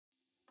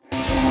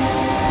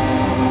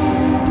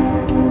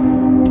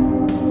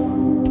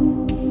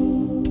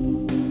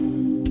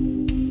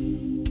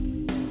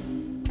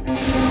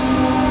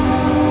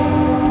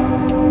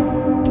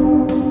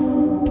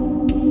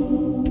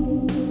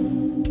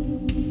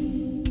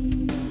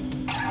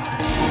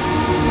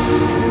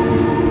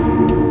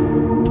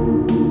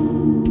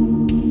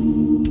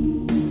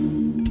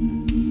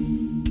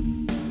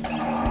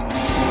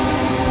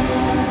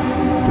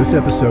This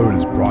episode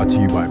is brought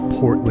to you by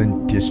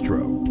Portland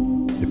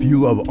Distro. If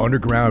you love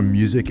underground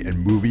music and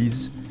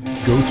movies,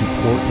 go to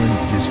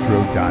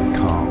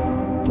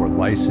portlanddistro.com for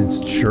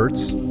licensed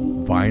shirts,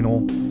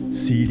 vinyl,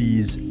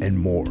 CDs, and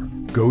more.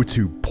 Go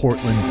to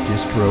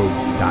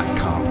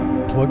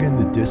portlanddistro.com. Plug in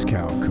the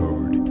discount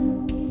code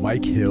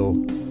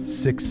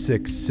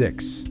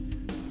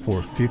MikeHill666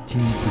 for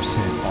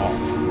 15%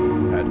 off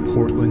at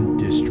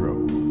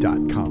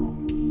portlanddistro.com.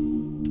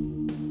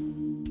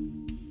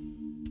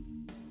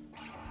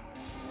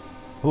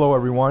 Hello,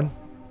 everyone.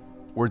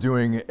 We're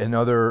doing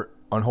another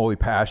Unholy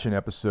Passion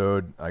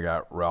episode. I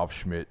got Ralph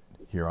Schmidt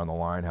here on the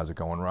line. How's it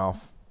going,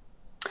 Ralph?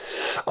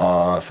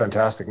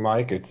 Fantastic,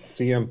 Mike. It's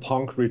CM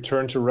Punk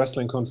Return to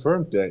Wrestling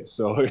Confirmed Day,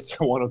 so it's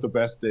one of the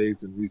best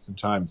days in recent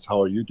times.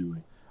 How are you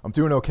doing? I'm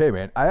doing okay,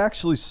 man. I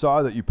actually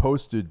saw that you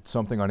posted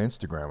something on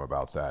Instagram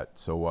about that.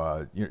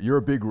 So you're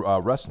a big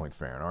wrestling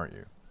fan, aren't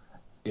you?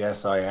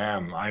 Yes, I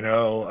am. I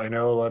know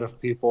a lot of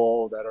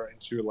people that are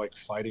into like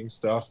fighting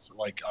stuff,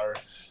 like are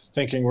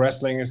thinking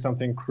wrestling is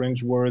something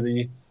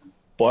cringeworthy,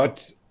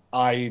 but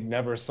I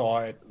never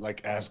saw it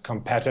like as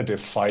competitive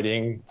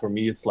fighting. For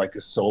me, it's like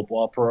a soap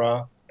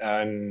opera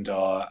and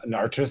an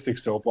artistic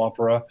soap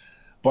opera.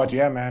 But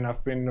yeah, man,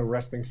 I've been a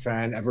wrestling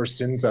fan ever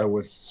since I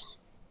was,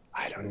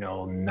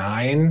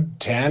 9,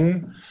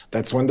 10.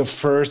 That's when the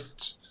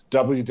first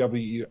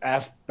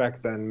WWF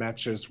back then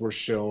matches were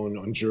shown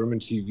on German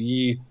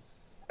TV.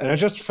 And I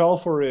just fell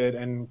for it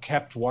and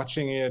kept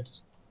watching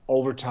it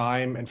over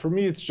time. And for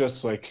me, it's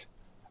just like,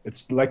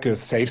 it's like a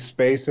safe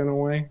space in a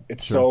way.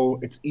 It's Sure.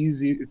 it's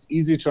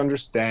easy to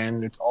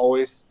understand. It's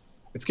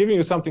giving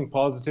you something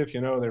positive.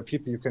 You know, there are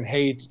people you can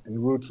hate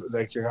and root for,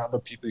 like you have other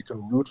people you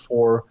can root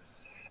for.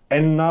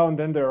 And now and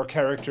then there are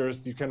characters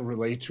you can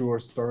relate to or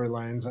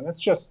storylines, and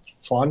it's just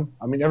fun.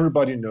 I mean,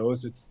 everybody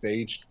knows it's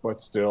staged,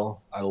 but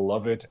still, I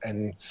love it.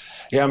 And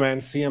yeah, man,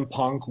 CM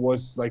Punk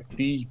was like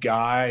the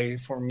guy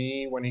for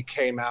me when he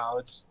came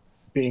out,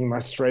 being my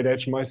straight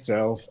edge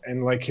myself,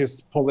 and like his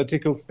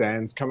political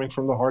stance coming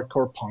from the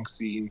hardcore punk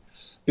scene,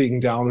 being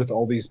down with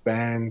all these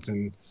bands,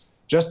 and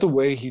just the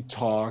way he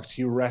talked,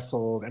 he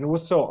wrestled, and it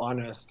was so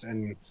honest.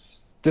 And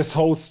this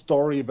whole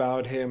story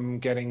about him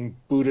getting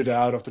booted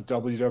out of the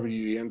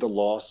WWE and the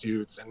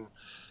lawsuits, and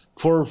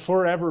for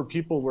forever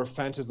people were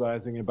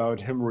fantasizing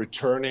about him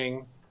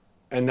returning.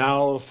 And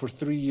now for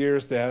 3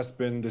 years there has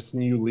been this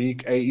new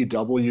league,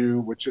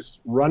 AEW, which is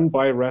run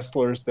by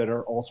wrestlers that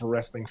are also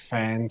wrestling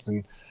fans,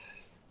 and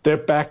they're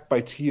backed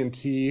by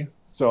TNT,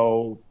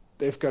 so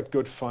they've got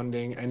good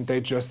funding, and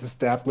they just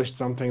established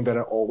something that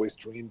I always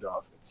dreamed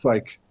of. It's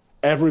like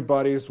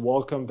everybody's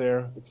welcome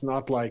there. It's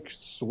not like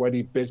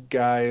sweaty bit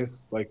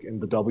guys like in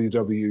the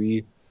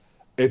WWE.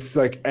 It's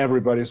like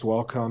everybody's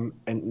welcome.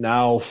 And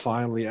now,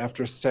 finally,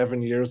 after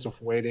 7 years of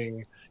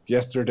waiting,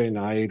 yesterday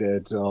night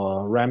at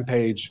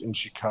Rampage in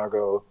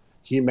Chicago,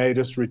 he made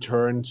his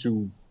return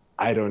to,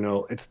 I don't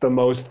know, it's the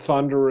most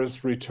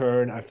thunderous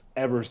return I've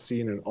ever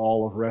seen in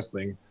all of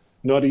wrestling.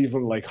 Not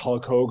even like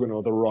Hulk Hogan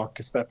or The Rock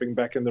stepping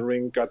back in the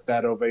ring got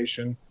that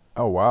ovation.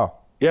 Oh, wow.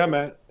 Yeah,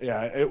 man.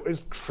 Yeah, it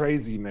was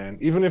crazy, man.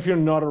 Even if you're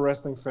not a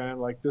wrestling fan,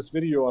 like this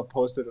video I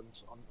posted on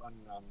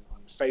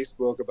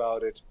Facebook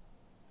about it,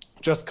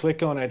 just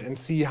click on it and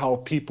see how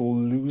people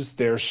lose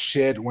their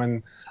shit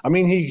when, I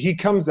mean, he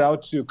comes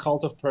out to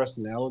Cult of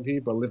Personality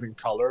by Living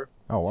Color.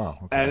 Oh, wow.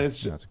 Okay. And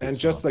it's That's a good and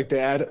song. just like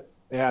they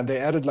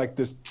added like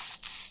this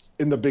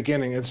in the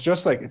beginning. It's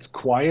just like it's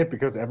quiet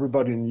because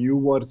everybody knew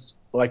what's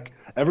like.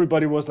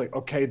 Everybody was like,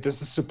 okay,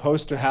 this is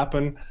supposed to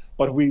happen,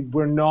 but we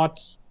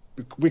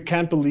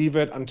can't believe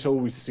it until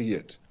we see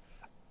it.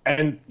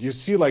 And you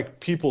see like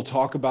people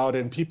talk about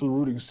it and people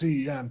rooting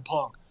CM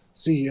Punk,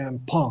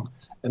 CM Punk,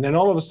 and then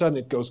all of a sudden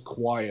it goes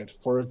quiet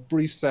for a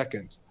brief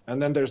second,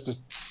 and then there's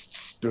this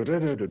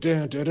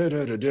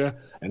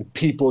and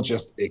people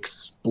just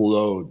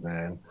explode,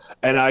 man.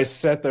 And I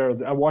sat there,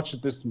 I watched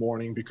it this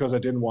morning because I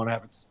didn't want to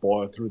have it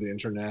spoiled through the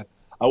internet.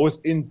 I was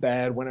in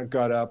bed when I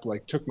got up,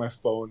 like took my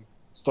phone,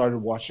 started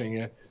watching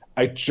it.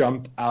 I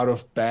jumped out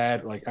of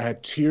bed, like I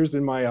had tears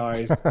in my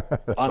eyes.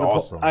 That's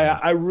awesome.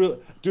 I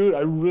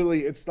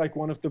really, it's like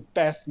one of the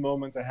best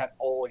moments I had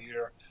all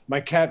year.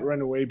 My cat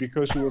ran away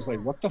because she was like,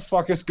 "What the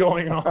fuck is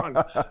going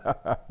on?"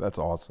 That's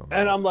awesome.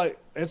 And I'm like,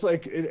 it's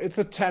like it's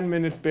a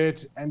 10-minute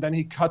bit, and then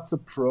he cuts a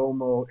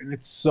promo, and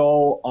it's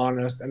so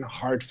honest and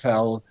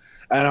heartfelt.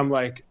 And I'm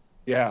like,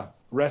 yeah,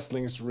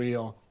 wrestling is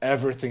real.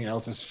 Everything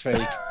else is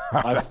fake.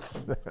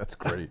 That's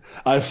great.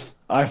 I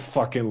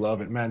fucking love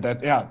it, man.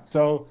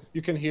 So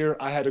you can hear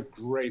I had a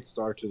great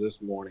start to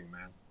this morning,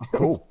 man.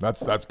 Cool.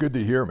 That's good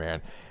to hear,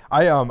 man.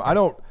 I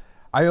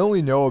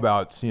only know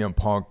about CM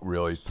Punk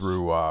really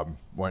through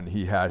when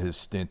he had his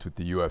stint with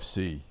the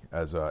UFC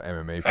as a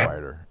MMA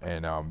fighter,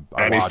 and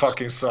he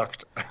fucking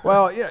sucked.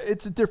 Well, yeah,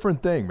 it's a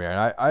different thing,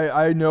 man.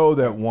 I know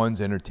that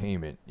one's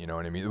entertainment, you know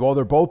what I mean? Well,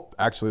 they're both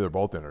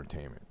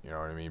entertainment, you know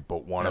what I mean?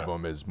 But one of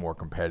them is more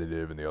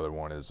competitive and the other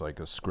one is like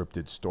a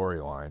scripted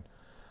storyline.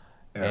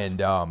 Yes.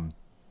 And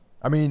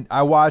I mean,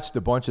 I watched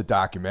a bunch of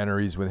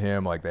documentaries with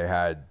him, like they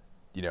had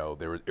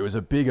it was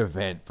a big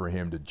event for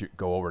him to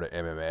go over to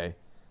MMA.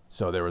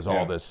 So there was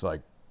all this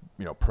like,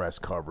 press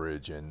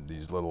coverage and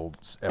these little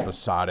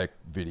episodic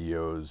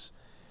videos.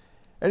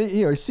 And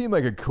he seemed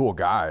like a cool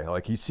guy.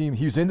 Like he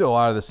was into a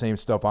lot of the same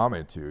stuff I'm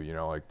into,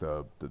 like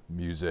the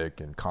music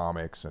and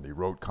comics, and he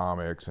wrote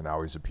comics, and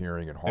now he's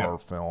appearing in horror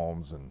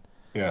films, and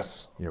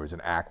yes, he's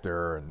an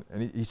actor,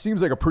 and he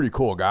seems like a pretty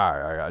cool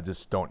guy. I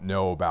just don't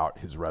know about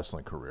his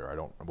wrestling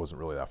career. I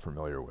wasn't really that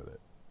familiar with it.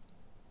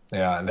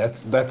 Yeah, and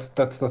that's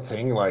the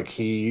thing. Like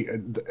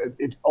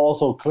it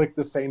also clicked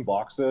the same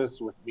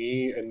boxes with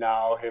me, and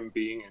now him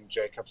being in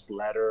Jacob's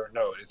Ladder.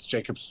 No, it's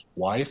Jacob's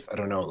Wife. I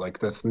don't know, like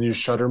this new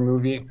Shudder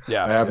movie.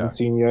 Yeah, I haven't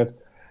seen yet.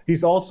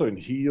 He's also in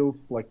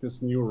Heels, like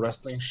this new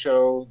wrestling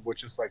show,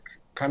 which is like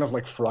kind of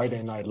like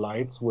Friday Night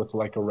Lights with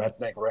like a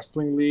redneck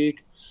wrestling league.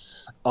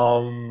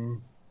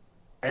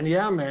 And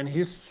yeah, man,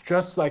 he's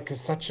just like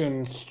such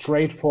a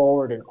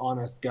straightforward and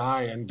honest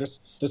guy. And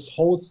this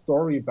whole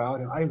story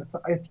about him,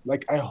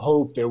 I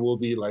hope there will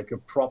be like a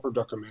proper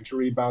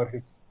documentary about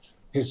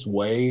his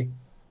way.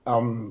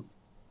 And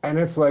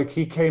it's like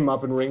he came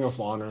up in Ring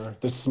of Honor,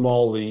 the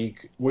small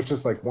league, which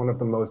is like one of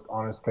the most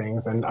honest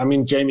things. And I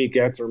mean, Jamie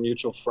Getz, our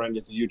mutual friend,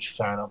 is a huge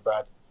fan of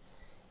that.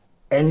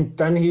 And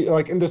then he,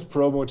 like in this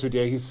promo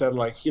today, he said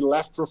like he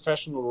left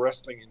professional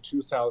wrestling in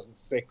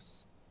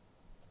 2006.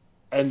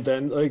 And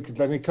then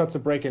it cuts a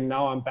break, and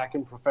now I'm back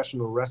in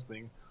professional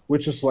wrestling,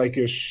 which is like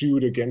a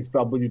shoot against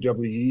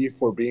WWE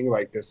for being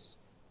like this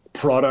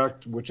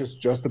product, which is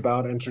just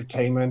about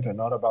entertainment and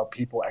not about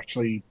people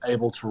actually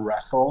able to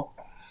wrestle.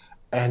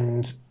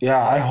 And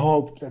yeah, I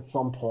hope at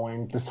some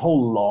point this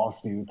whole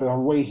lawsuit, the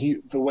way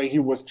he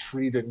was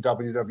treated in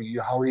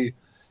WWE, how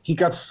he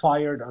got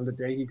fired on the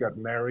day he got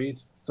married.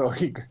 So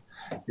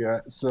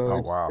it's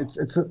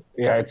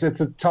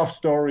a tough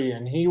story,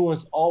 and he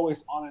was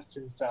always honest to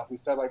himself. He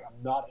said like,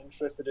 I'm not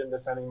interested in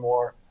this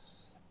anymore,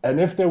 and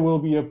if there will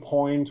be a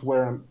point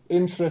where I'm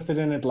interested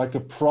in it, like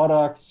a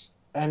product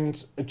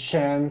and a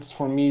chance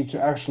for me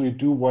to actually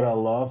do what I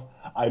love,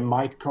 I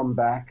might come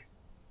back.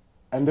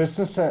 And this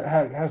just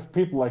has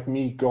people like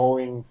me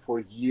going for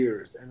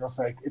years, and it's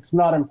like, it's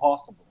not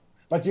impossible.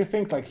 But you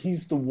think like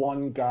he's the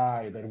one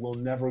guy that will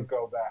never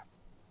go back.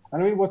 I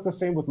mean, it was the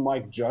same with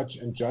Mike Judge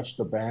and Judge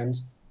the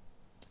band.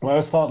 I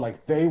always thought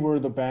like they were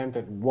the band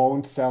that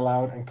won't sell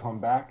out and come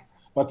back,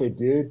 but they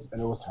did, and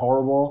it was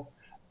horrible.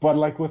 But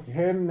like with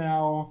him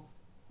now,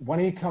 when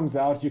he comes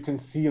out, you can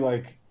see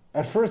like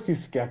at first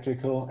he's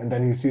skeptical, and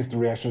then he sees the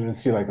reaction and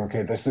see like,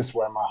 okay, this is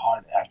where my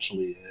heart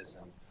actually is.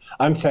 And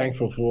I'm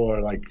thankful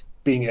for like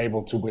being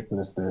able to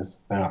witness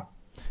this. Yeah.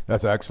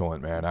 That's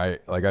excellent, man. I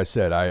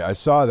said, I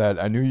saw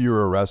that. I knew you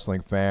were a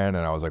wrestling fan,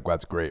 and I was like, well,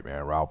 that's great,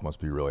 man. Ralph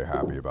must be really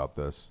happy about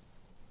this.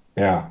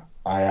 Yeah,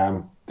 I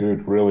am,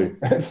 dude. Really,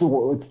 it's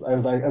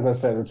as I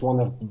said, it's one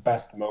of the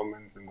best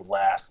moments in the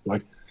last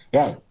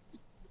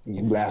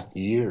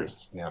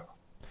years. Yeah.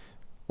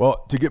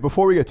 Well,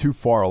 before we get too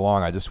far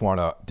along, I just want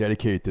to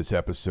dedicate this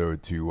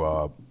episode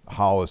to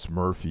Hollis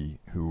Murphy,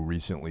 who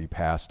recently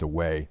passed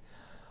away.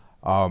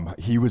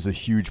 He was a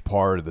huge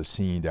part of the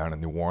scene down in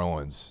New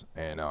Orleans,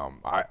 and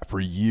for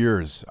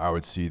years I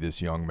would see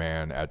this young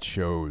man at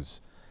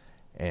shows,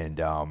 and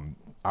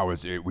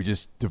we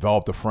just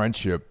developed a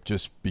friendship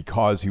just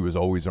because he was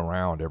always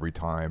around every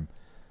time,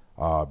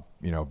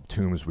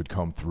 Toombs would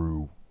come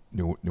through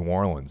New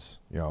Orleans.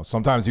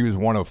 Sometimes he was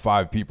one of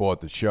 5 people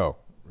at the show,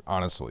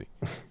 honestly,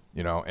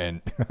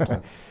 and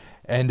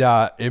and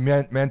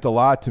it meant a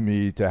lot to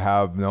me to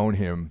have known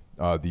him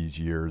these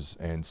years,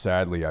 and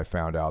sadly I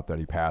found out that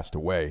he passed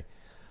away.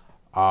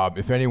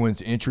 If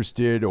anyone's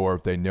interested, or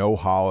if they know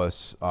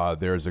Hollis,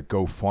 there's a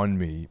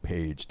GoFundMe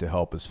page to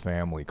help his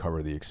family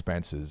cover the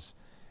expenses.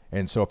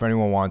 And so if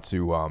anyone wants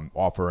to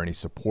offer any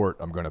support,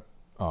 I'm going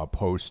to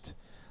post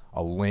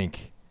a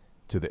link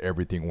to the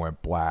Everything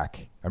Went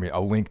Black.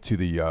 A link to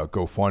the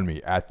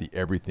GoFundMe at the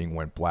Everything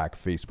Went Black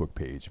Facebook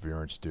page if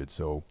you're interested.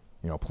 So,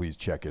 please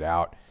check it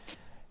out.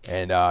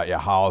 And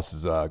Hollis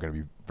is going to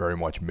be very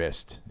much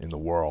missed in the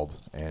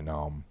world. And,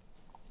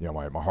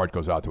 my heart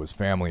goes out to his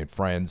family and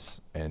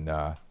friends. And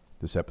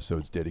this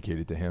episode's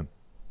dedicated to him.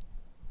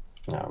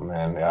 Oh,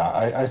 man.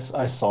 Yeah,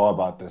 I saw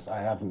about this. I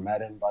haven't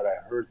met him, but I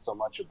heard so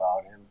much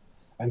about him.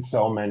 And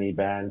so many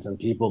bands and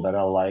people that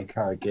I like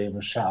gave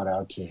a shout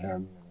out to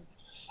him.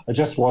 I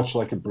just watched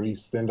like a brief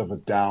stint of a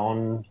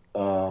Down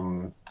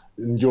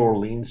New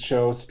Orleans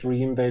show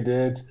stream they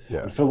did.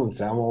 Yeah. And Phil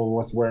Anselmo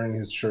was wearing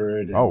his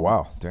shirt. Oh,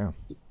 wow. Damn.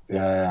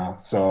 Yeah.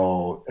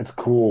 So it's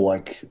cool.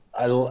 Like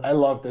I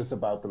love this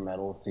about the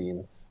metal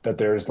scene, that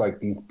there's like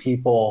these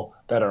people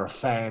that are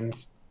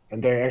fans,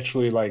 and they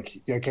actually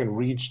they can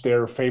reach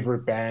their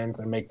favorite bands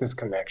and make this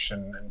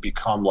connection and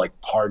become like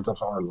parts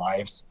of our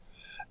lives.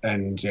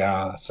 And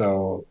yeah,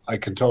 so I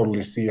can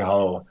totally see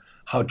how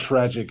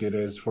tragic it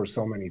is for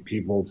so many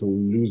people to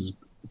lose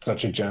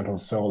such a gentle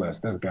soul as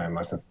this guy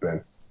must have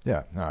been.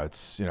 Yeah, no,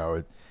 it's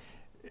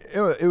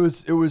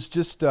it was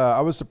just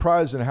I was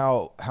surprised in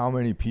how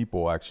many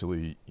people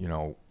actually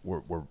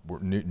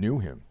knew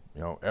him.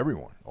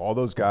 Everyone, all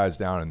those guys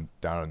down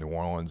in New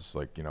Orleans,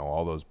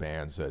 all those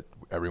bands that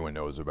everyone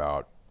knows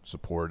about,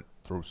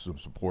 throw some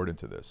support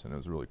into this, and it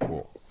was really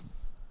cool.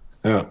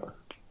 Yeah.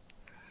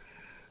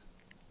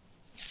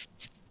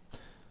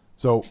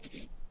 So,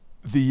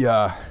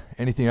 the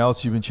anything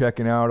else you've been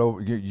checking out?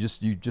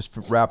 You just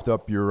wrapped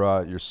up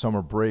your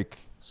summer break.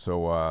 So,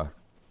 what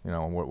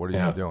have you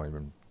been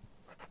doing?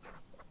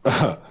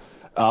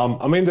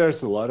 I mean,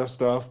 there's a lot of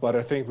stuff, but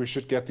I think we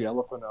should get the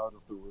elephant out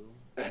of the room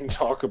and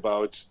talk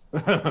about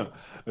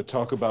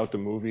the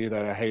movie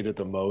that I hated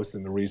the most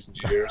in the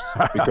recent years.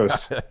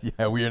 Because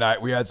yeah,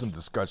 we had some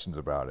discussions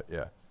about it.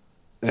 Yeah.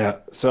 Yeah.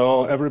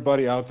 So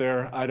everybody out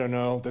there, I don't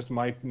know, this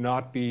might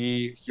not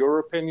be your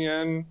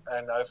opinion,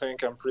 and I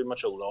think I'm pretty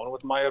much alone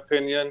with my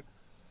opinion,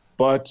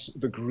 but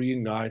The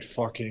Green Knight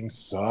fucking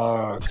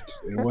sucked.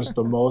 It was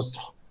the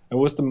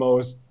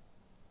most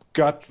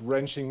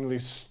gut-wrenchingly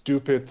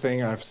stupid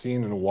thing I've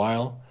seen in a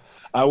while.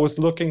 I was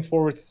looking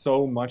forward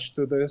so much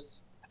to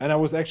this, and I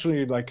was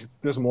actually like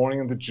this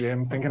morning in the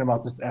gym thinking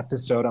about this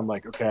episode. I'm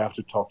like, okay, I have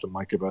to talk to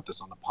Mike about this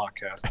on the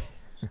podcast.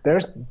 There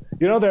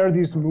are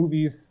these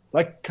movies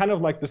like kind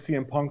of like the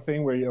CM Punk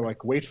thing where you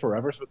like wait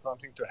forever for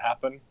something to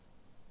happen.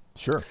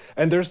 Sure.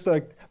 And there's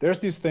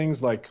these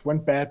things like when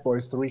Bad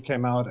Boys 3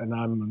 came out, and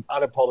I'm an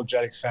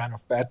unapologetic fan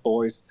of Bad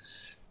Boys.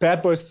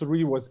 Bad Boys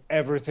 3 was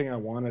everything I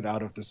wanted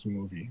out of this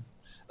movie.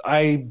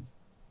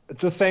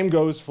 The same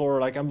goes for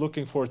like I'm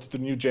looking forward to the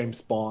new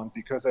James Bond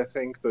because I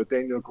think the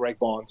Daniel Craig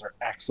Bonds are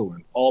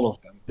excellent, all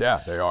of them.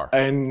 Yeah, they are.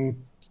 And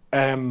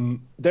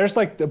there's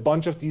like a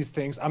bunch of these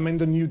things. I'm in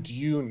the new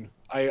Dune.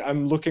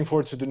 I'm looking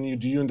forward to the new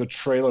Dune. The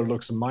trailer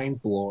looks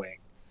mind-blowing.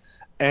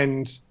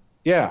 And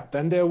yeah,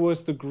 then there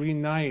was The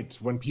Green Knight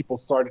when people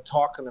started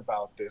talking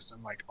about this.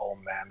 I'm like, oh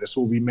man, this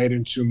will be made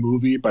into a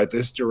movie by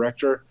this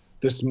director.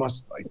 This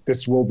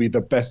will be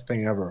the best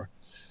thing ever.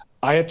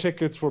 I had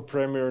tickets for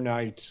premiere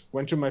night,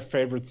 went to my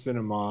favorite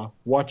cinema,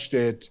 watched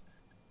it,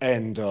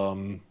 and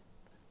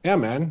yeah,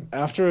 man,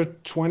 after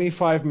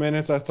 25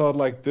 minutes, I thought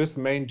like this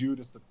main dude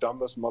is the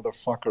dumbest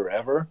motherfucker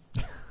ever.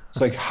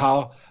 It's like,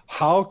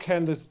 how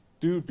can this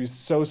dude be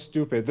so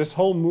stupid? This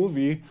whole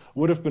movie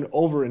would have been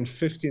over in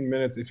 15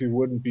 minutes if he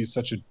wouldn't be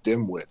such a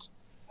dimwit.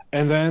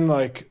 And then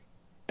like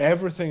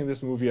everything in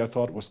this movie I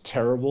thought was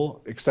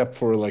terrible except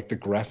for like the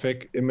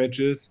graphic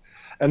images,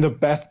 and the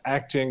best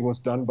acting was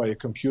done by a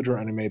computer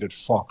animated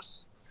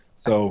fox.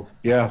 So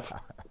yeah,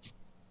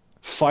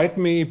 fight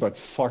me, but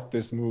fuck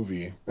this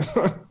movie.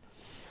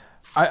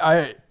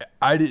 I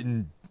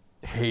didn't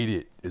hate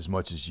it as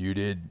much as you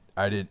did.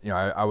 I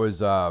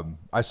saw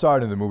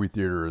it in the movie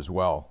theater as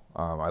well.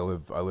 I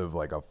live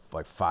like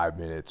 5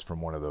 minutes from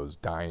one of those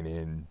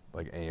dine-in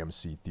like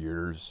AMC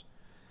theaters.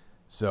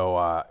 So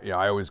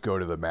I always go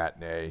to the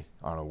matinee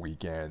on a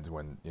weekend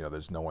when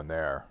there's no one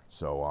there.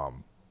 So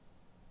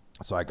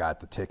I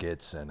got the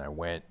tickets and I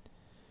went,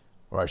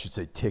 or I should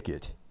say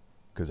ticket,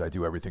 because I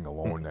do everything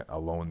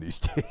alone these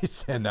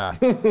days. And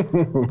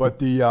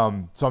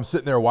so I'm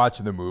sitting there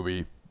watching the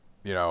movie.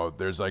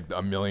 There's like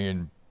a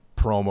million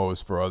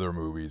promos for other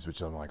movies,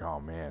 which I'm like,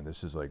 oh man,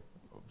 this is like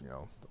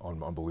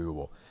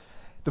unbelievable.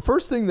 The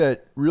first thing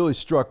that really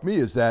struck me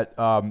is that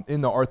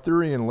in the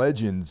Arthurian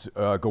legends,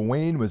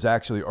 Gawain was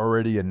actually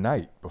already a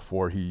knight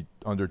before he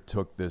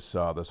undertook this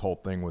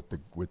whole thing with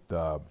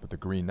the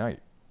Green Knight.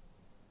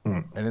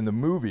 Mm. And in the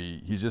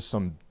movie, he's just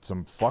some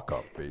fuck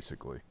up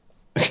basically.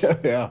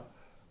 Yeah.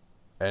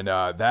 And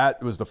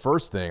that was the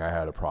first thing I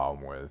had a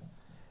problem with.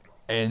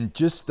 And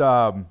just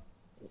okay,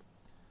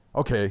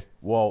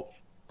 well,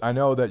 I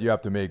know that you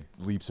have to make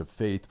leaps of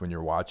faith when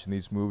you're watching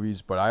these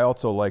movies, but I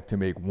also like to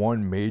make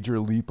one major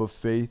leap of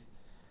faith,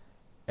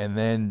 and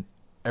then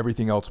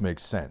everything else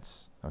makes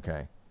sense,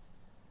 okay?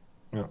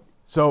 Yeah.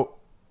 So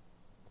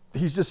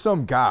he's just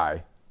some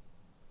guy,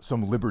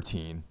 some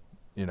libertine,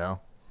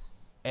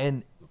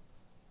 and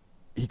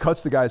he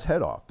cuts the guy's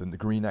head off, then the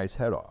Green Knight's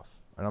head off.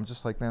 And I'm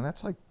just like, man,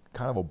 that's like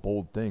kind of a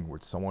bold thing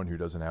with someone who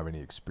doesn't have any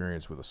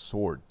experience with a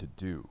sword to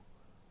do,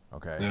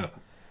 okay? Yeah.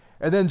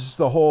 And then just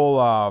the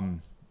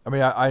whole...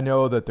 I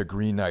know that the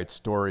Green Knight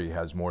story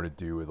has more to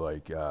do with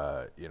like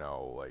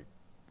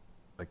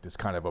this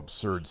kind of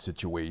absurd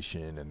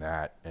situation and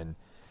that, and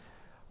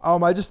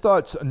I just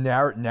thought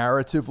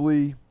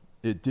narratively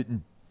it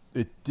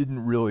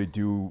didn't really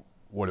do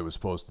what it was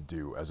supposed to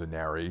do as a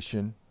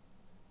narration.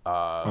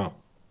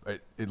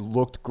 It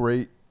looked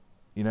great,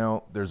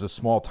 There's a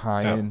small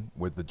tie-in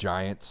with the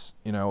Giants,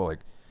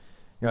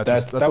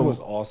 that was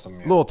awesome.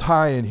 Yeah. Little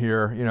tie-in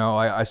here,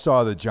 I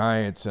saw the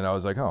Giants and I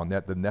was like, oh,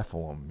 the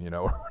Nephilim,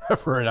 or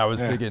whatever. And I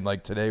was thinking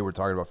like today we're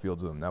talking about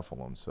Fields of the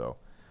Nephilim. So,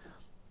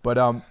 but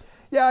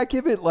I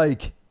give it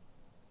like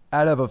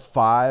out of a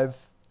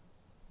 5,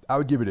 I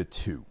would give it a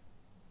 2.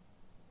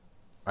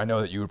 I know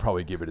that you would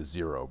probably give it a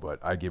 0, but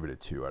I give it a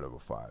 2 out of a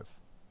 5.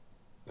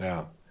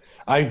 Yeah,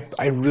 I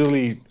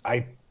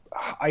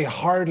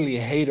hardly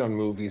hate on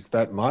movies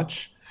that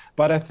much,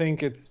 but I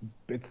think it's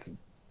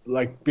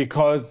like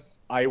because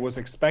I was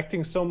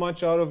expecting so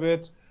much out of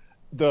it,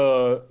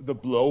 the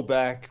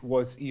blowback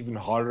was even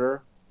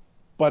harder.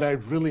 But I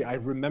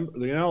remember,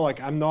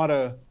 like I'm not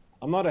a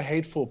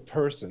hateful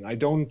person. I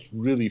don't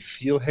really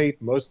feel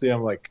hate. Mostly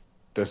I'm like,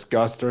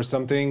 disgust or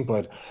something,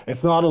 but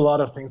it's not a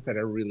lot of things that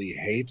I really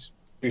hate,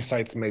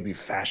 besides maybe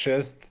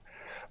fascists.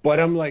 But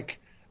I'm like,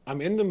 I'm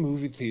in the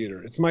movie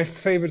theater. It's my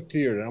favorite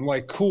theater. I'm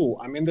like,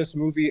 cool. I'm in this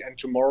movie, and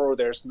tomorrow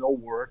there's no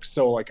work,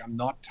 so like I'm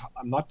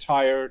not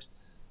tired.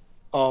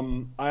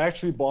 I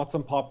actually bought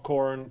some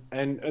popcorn,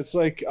 and it's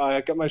like I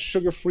got my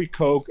sugar-free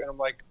Coke, and I'm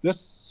like, this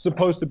is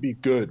supposed to be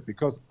good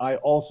because I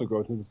also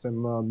go to the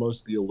cinema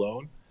mostly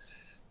alone.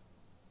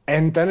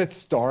 And then it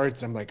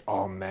starts. I'm like,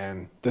 oh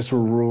man, this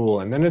will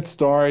rule. And then it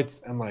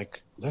starts. I'm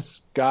like,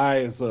 this guy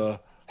is a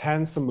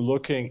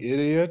handsome-looking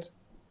idiot.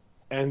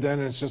 And then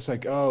it's just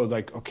like, oh,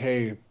 like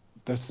okay,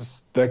 this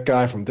is that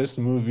guy from this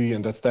movie,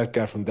 and that's that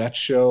guy from that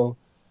show.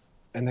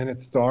 And then it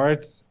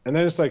starts, and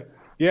then it's like,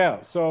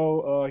 yeah,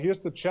 so here's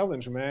the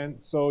challenge, man.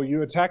 So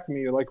you attacked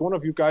me, like one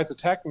of you guys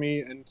attacked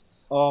me, and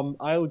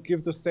I'll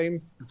give the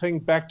same thing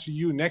back to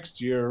you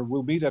next year.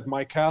 We'll meet at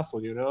my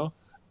castle, you know.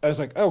 I was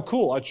like, oh,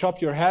 cool, I'll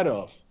chop your head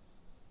off.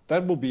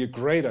 That will be a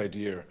great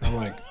idea. I'm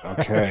like,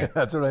 okay.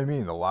 That's what I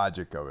mean. The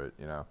logic of it,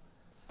 you know.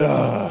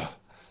 Ugh.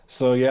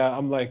 So yeah,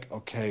 I'm like,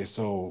 okay,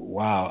 so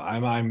wow,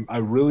 I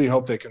really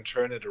hope they can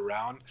turn it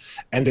around,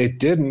 and they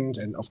didn't.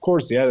 And of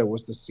course, yeah, there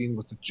was the scene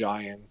with the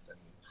giants, and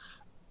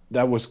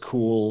that was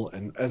cool.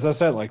 And as I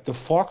said, like the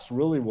fox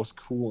really was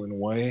cool in a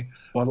way,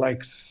 but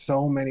like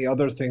so many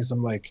other things,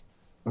 I'm like,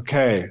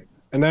 okay.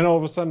 And then all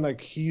of a sudden, like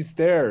he's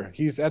there,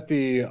 he's at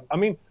the. I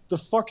mean, the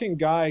fucking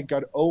guy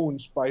got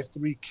owned by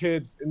three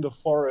kids in the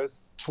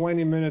forest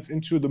 20 minutes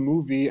into the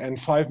movie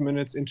and 5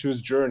 minutes into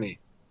his journey.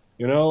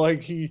 You know,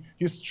 like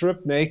he's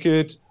stripped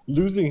naked,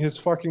 losing his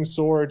fucking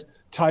sword,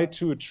 tied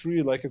to a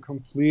tree like a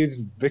complete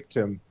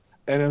victim.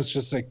 And it's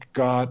just like,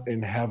 God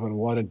in heaven,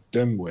 what a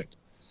dimwit.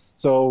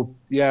 So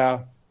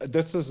yeah,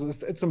 it's a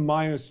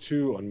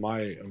 -2 on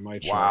my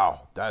chart.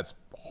 Wow, that's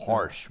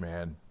harsh,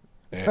 man.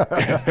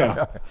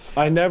 Yeah.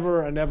 I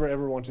never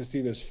ever want to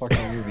see this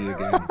fucking movie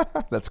again.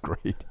 That's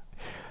great.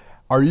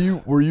 Were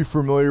you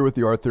familiar with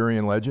the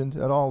Arthurian legend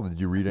at all?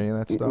 Did you read any of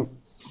that stuff?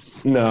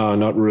 No,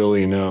 not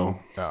really. No.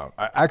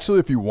 Actually,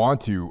 if you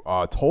want to,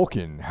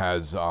 Tolkien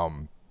has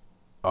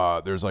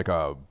there's like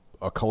a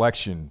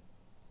collection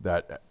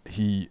that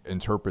he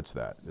interprets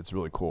that. It's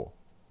really cool.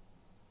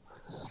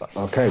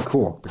 Okay,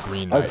 cool. The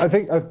Green Knight.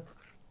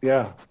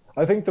 Yeah.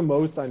 I think the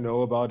most I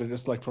know about it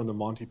is like from the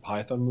Monty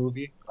Python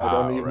movie. I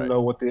don't even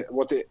know what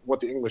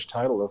the English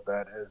title of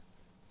that is.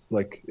 It's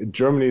like in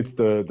Germany, it's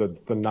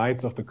the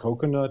Knights of the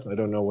Coconut. I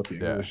don't know what the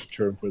English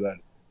term for that.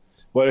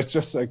 But it's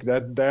just like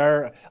that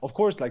there, of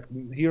course, like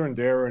here and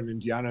there in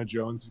Indiana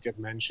Jones, you get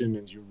mentioned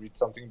and you read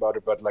something about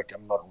it, but like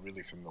I'm not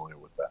really familiar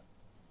with that.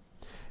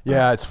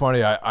 Yeah, it's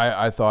funny.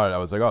 I thought, I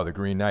was like, oh, the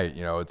Green Knight,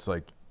 you know, it's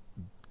like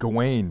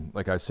Gawain,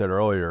 like I said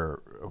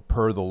earlier,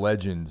 per the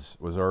legends,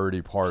 was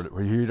already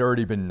he'd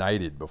already been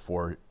knighted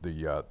before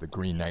the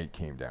Green Knight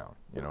came down.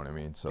 You know what I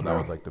mean? So that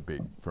was like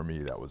for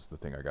me, that was the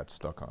thing I got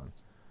stuck on.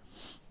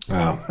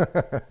 Wow.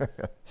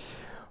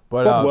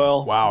 But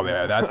wow,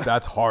 man,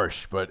 that's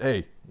harsh. But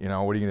hey, you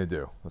know, what are you gonna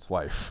do? That's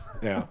life.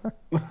 Yeah.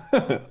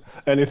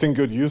 Anything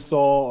good you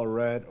saw or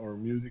read or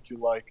music you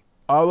like?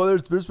 Well,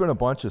 there's been a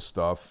bunch of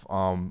stuff.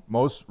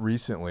 Most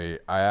recently,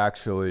 I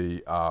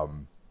actually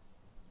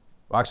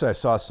I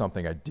saw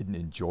something I didn't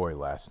enjoy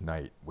last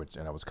night,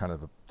 and I was kind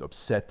of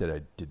upset that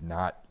I did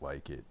not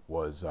like it.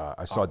 Was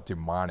I saw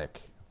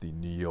Demonic, the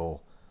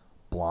Neil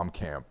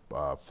Blomkamp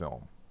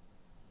film.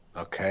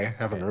 Okay,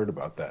 haven't heard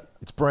about that.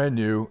 It's brand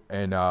new,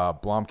 and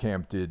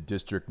Blomkamp did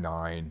District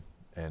 9,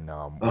 and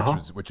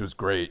which was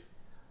great.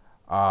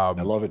 I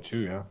love it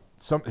too. Yeah.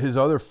 His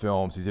other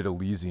films, he did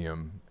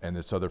Elysium and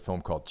this other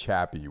film called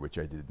Chappie, which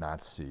I did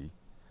not see.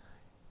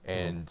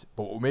 But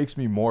what makes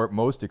me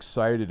most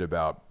excited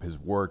about his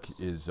work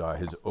is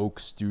his Oak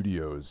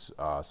Studios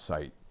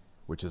site,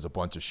 which is a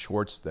bunch of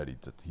shorts that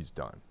he's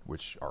done,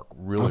 which are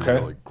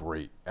really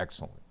great,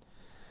 excellent.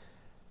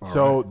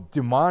 So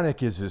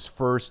Demonic is his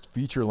first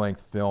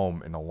feature-length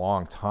film in a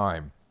long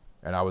time,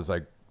 and I was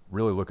like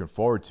really looking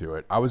forward to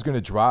it. I was going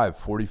to drive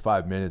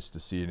 45 minutes to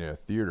see it in a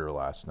theater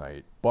last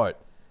night,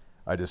 but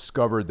I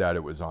discovered that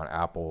it was on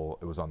Apple.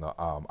 It was on the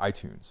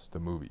iTunes,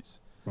 the movies.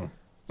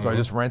 So I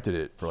just rented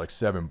it for like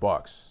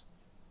 $7,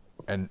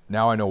 and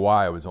now I know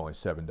why it was only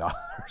 $7.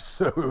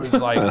 So it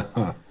was like,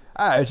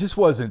 it just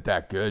wasn't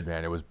that good,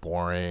 man. It was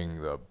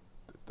boring.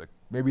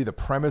 Maybe the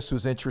premise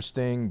was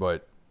interesting,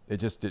 but it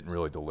just didn't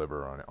really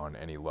deliver on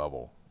any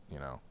level, you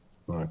know.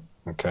 Right.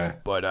 Okay.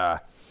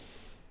 But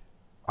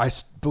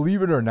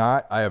believe it or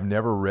not, I have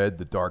never read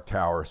the Dark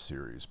Tower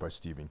series by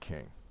Stephen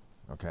King.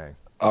 Okay.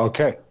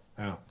 Okay.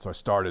 Yeah. So I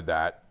started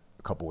that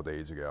a couple of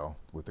days ago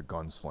with The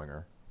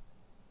Gunslinger.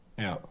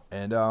 Yeah.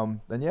 And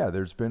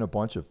there's been a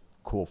bunch of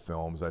cool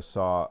films. I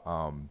saw,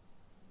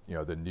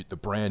 the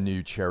brand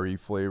new Cherry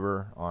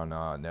Flavor on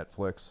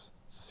Netflix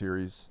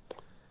series.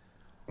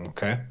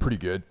 Okay. Pretty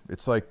good.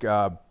 It's like,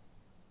 a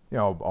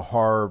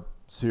horror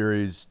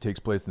series, takes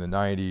place in the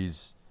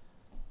 90s.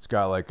 It's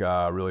got like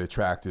a really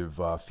attractive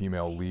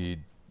female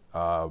lead,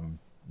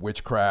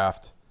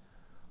 witchcraft,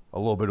 a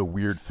little bit of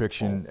weird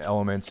fiction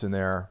elements in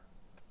there.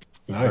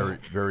 Nice.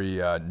 Very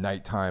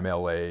nighttime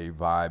LA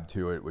vibe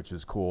to it, which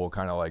is cool.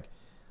 Kind of like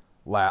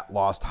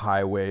Lost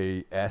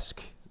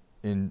Highway-esque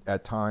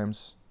at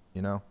times,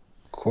 you know?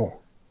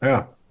 Cool.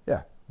 Yeah.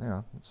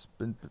 Yeah. It's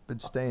been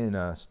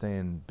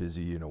staying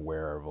busy and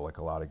aware of like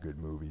a lot of good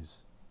movies.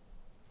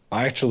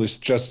 I actually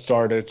just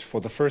started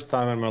for the first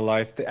time in my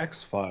life the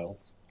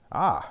X-Files.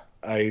 Ah.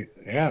 And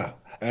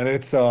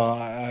it's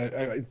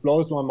it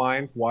blows my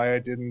mind why I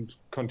didn't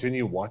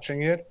continue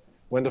watching it.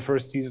 When the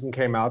first season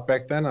came out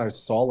back then, I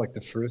saw like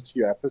the first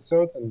few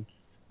episodes and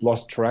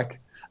lost track.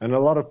 And a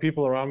lot of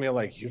people around me are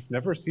like, "You've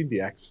never seen the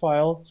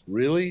X-Files,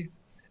 really?"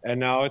 And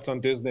now it's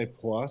on Disney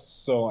Plus,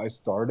 so I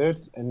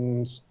started,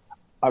 and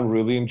I'm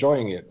really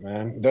enjoying it,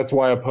 man. That's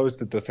why I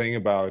posted the thing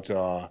about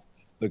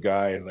the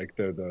guy, like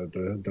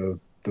the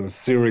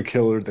serial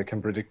killer that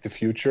can predict the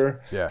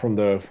future from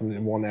the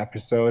one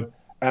episode.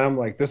 And I'm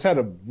like, this had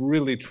a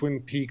really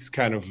Twin Peaks-esque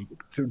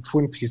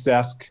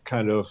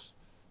kind of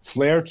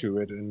flair to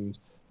it, and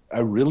I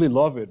really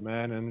love it,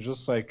 man. And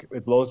just like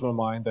it blows my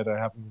mind that I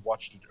haven't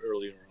watched it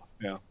earlier.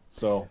 Yeah,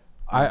 so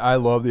I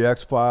love the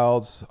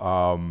X-Files.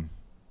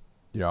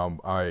 You know,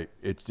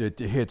 it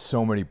hits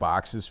so many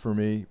boxes for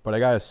me, but I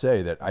gotta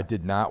say that I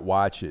did not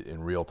watch it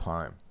in real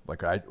time,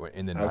 like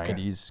in the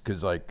 '90s,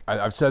 because like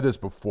I've said this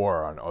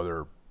before on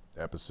other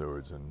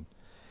episodes, and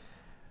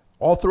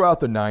all throughout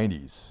the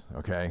 '90s,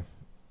 okay,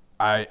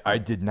 I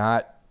did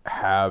not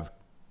have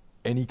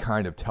any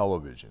kind of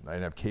television. I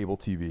didn't have cable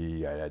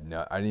TV. I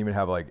didn't even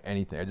have like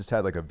anything. I just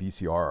had like a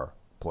VCR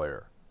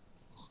player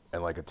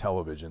and like a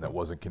television that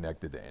wasn't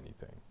connected to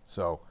anything.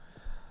 So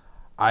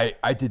I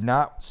did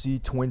not see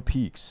Twin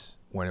Peaks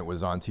when it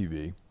was on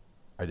TV.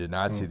 I did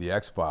not see the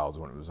X-Files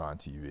when it was on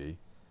TV.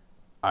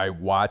 I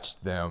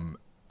watched them,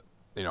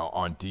 you know,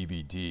 on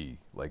DVD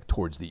like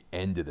towards the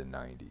end of the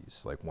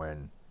 '90s, like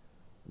when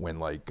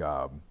like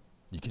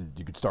you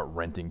could start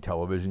renting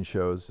television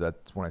shows.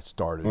 That's when I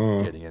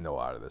started getting into a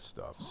lot of this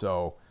stuff.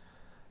 So,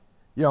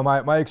 you know,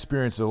 my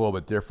experience is a little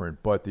bit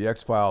different, but the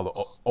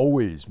X-Files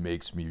always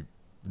makes me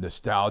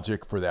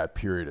nostalgic for that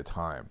period of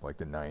time, like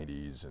the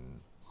 '90s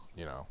and,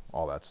 you know,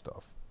 all that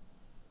stuff.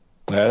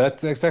 Yeah,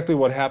 that's exactly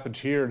what happened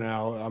here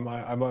now. I'm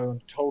a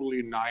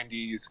totally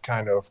 '90s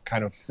kind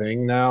of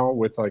thing now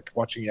with like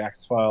watching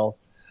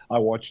X-Files. I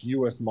watched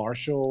U.S.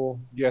 Marshal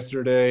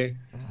yesterday,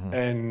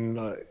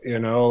 and you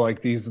know,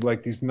 like these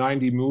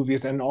 '90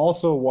 movies, and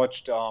also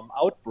watched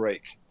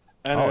Outbreak.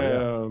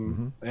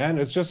 And and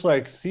it's just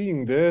like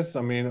seeing this.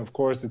 I mean, of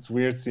course, it's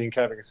weird seeing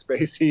Kevin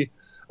Spacey,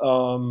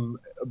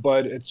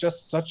 but it's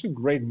just such a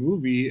great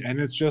movie, and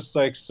it's just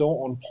like so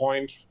on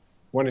point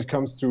when it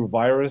comes to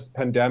virus,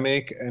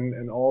 pandemic,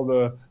 and all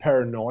the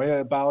paranoia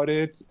about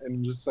it,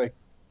 and just like,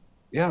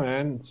 yeah,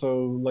 man.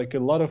 So like a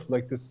lot of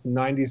like this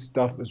 '90s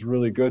stuff is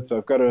really good. So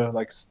I've got a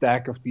like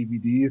stack of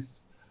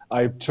DVDs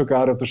I took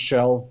out of the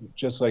shelf,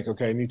 just like,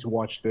 okay, I need to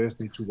watch this,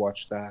 need to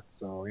watch that.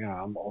 So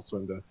yeah, I'm also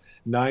in the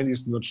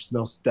 '90s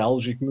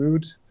nostalgic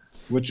mood,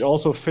 which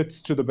also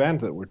fits to the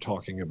band that we're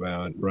talking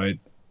about, right?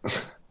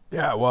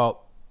 Yeah,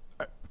 well,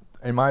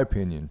 in my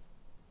opinion,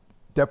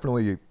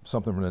 definitely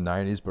something from the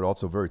 '90s, but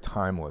also very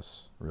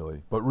timeless,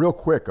 really. But real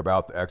quick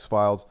about the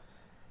X-Files.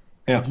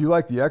 Yeah. If you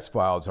like the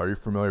X-Files, are you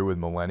familiar with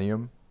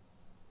Millennium?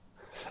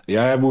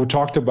 Yeah, we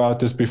talked about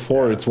this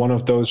before. Yeah. It's one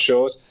of those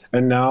shows.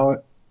 And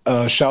now,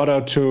 shout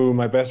out to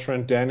my best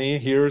friend Danny.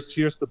 Here's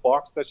the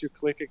box that you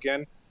click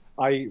again.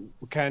 I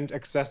can't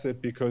access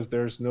it because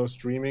there's no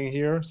streaming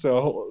here.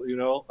 So, you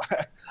know,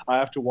 I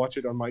have to watch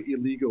it on my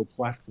illegal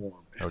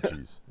platform. Oh,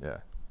 geez. Yeah.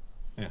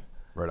 Yeah.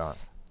 Right on.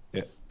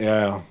 Yeah.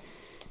 All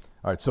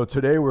right. So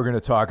today we're going to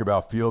talk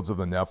about Fields of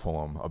the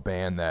Nephilim, a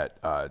band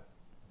that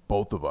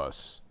both of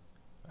us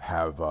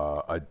have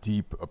a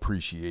deep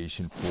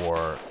appreciation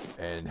for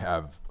and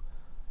have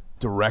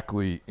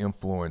directly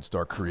influenced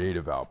our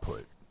creative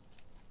output.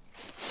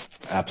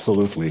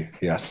 Absolutely,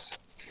 yes.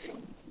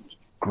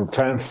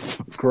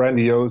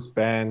 Grandiose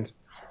band.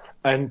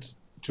 And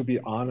to be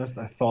honest,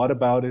 I thought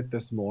about it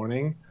this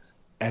morning,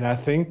 and I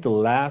think the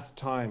last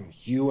time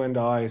you and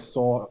I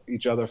saw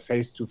each other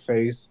face to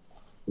face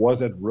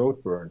was at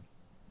Roadburn.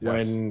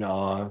 Yes. When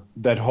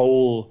that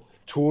whole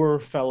tour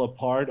fell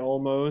apart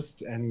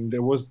almost, and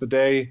there was the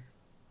day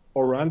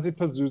Oranssi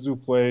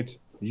Pazuzu played,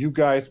 you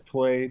guys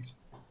played,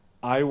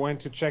 I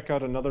went to check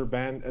out another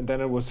band, and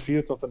then it was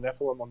Fields of the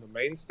Nephilim on the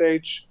main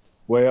stage,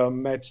 where I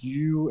met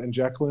you and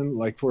Jacqueline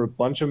like for a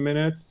bunch of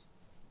minutes,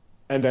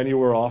 and then you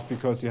were off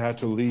because you had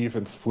to leave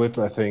and split,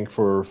 I think,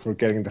 for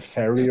getting the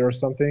ferry or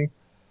something.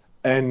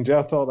 And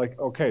I thought, like,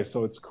 okay,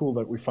 so it's cool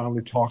that we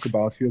finally talk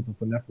about Fields of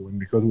the Nephilim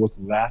because it was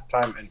the last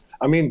time. And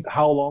I mean,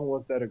 how long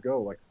was that ago?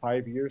 Like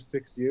 5 years,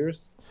 6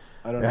 years?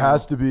 I don't know. It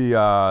has to be.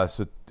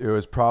 So it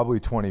was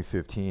probably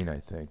 2015, I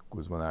think,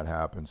 was when that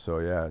happened. So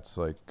yeah, it's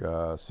like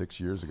 6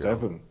 years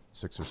ago.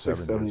 6 or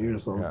 7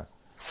 years. Yeah,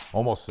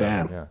 almost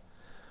 7. Damn. Yeah.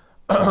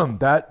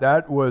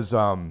 that was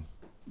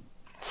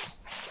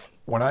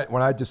when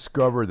I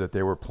discovered that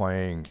they were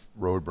playing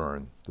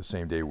Roadburn the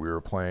same day we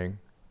were playing.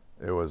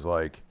 It was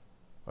like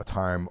a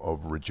time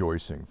of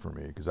rejoicing for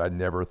me because I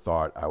never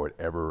thought I would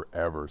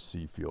ever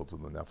see Fields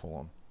of the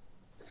Nephilim.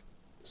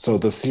 So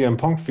the CM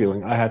Punk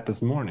feeling I had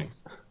this morning.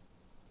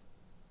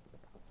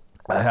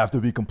 I have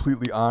to be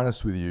completely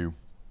honest with you.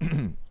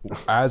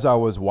 As I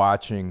was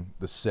watching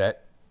the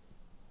set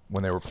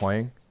when they were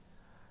playing,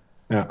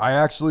 I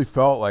actually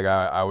felt like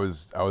I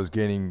was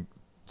getting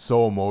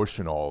so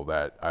emotional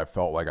that I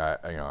felt like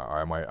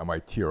I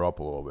might tear up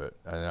a little bit,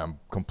 and I'm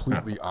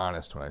completely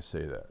honest when I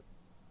say that.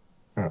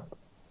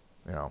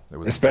 You know, it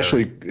was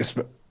especially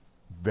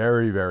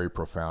very, very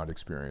profound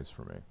experience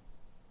for me.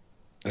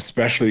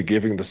 Especially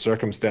given the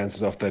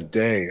circumstances of that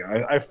day.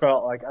 I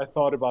felt like I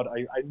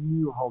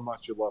knew how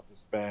much you love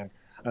this band.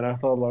 And I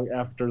thought like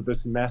after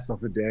this mess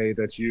of a day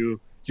that you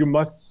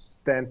must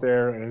stand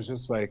there and it's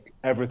just like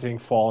everything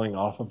falling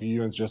off of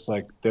you. And it's just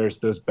like, there's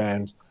this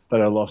band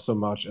that I love so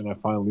much and I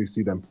finally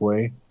see them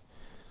play.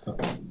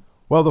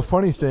 Well, the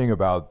funny thing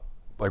about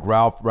like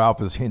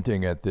Ralph is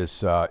hinting at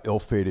this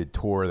ill-fated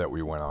tour that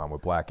we went on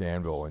with Black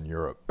Anvil in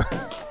Europe.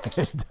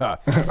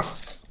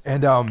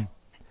 and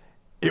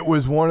it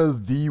was one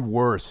of the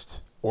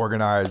worst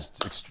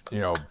organized,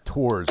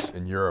 tours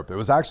in Europe. It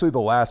was actually the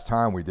last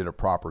time we did a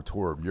proper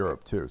tour of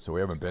Europe too. So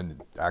we haven't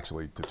been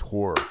actually to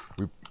tour.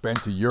 We've been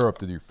to Europe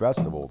to do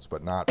festivals,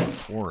 but not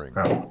for touring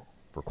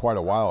for quite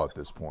a while at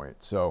this point.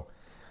 So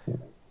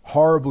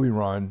horribly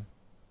run.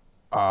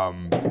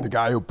 The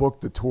guy who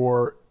booked the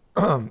tour,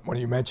 when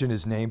he mentioned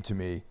his name to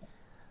me,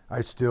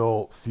 I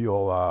still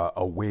feel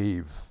a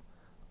wave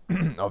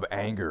of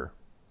anger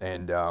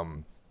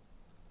and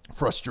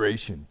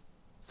frustration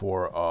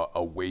for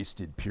a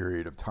wasted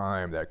period of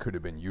time that could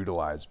have been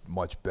utilized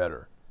much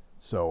better.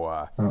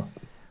 So,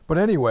 but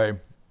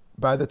anyway,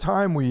 by the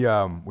time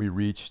we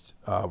reached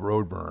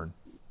Roadburn,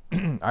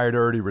 I had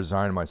already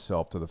resigned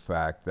myself to the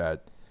fact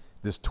that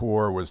this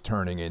tour was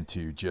turning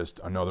into just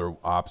another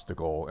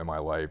obstacle in my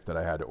life that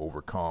I had to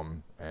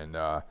overcome. And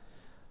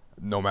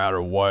no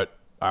matter what,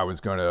 I was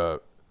going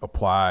to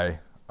apply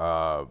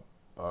a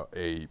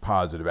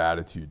positive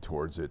attitude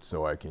towards it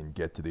so I can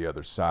get to the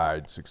other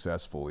side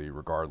successfully,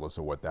 regardless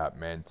of what that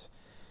meant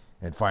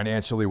and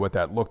financially what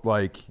that looked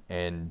like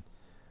and,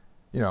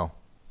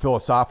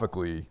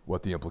 philosophically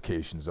what the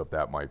implications of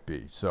that might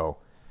be. So,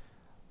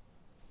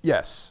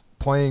 yes,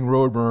 playing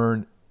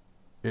Roadburn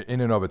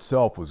in and of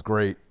itself was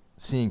great.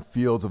 Seeing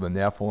Fields of the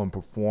Nephilim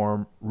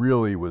perform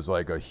really was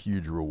like a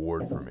huge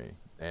reward for me.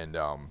 And,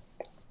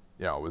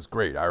 it was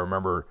great. I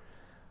remember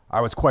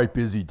I was quite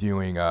busy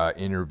doing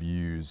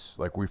interviews.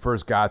 Like we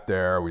first got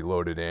there, we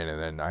loaded in, and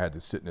then I had to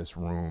sit in this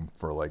room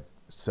for like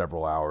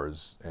several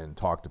hours and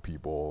talk to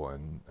people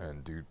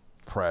and do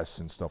press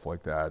and stuff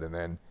like that. And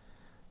then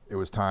it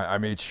was time. I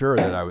made sure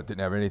that I didn't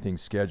have anything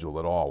scheduled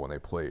at all when they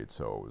played.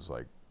 So it was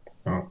like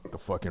the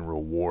fucking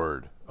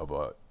reward of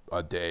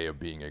a day of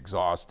being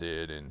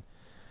exhausted and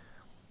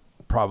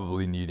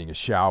probably needing a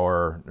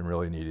shower and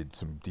really needed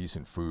some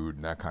decent food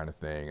and that kind of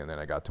thing. And then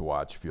I got to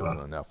watch Fields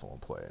of the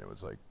Nephilim play, and it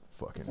was like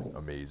fucking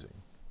amazing.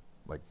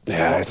 Like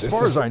as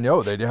far as I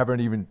know, they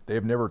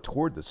have never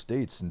toured the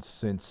States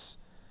since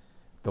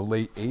the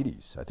late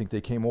 80s. I think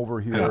they came over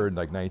here in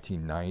like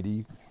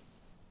 1990,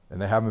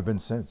 and they haven't been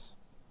since.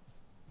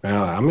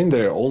 Yeah, I mean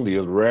they only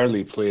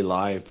rarely play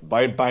live.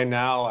 By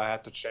now, I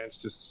had the chance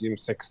to see them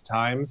 6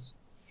 times,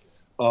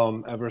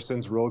 ever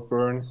since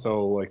Roadburn.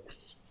 So like,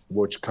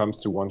 which comes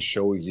to one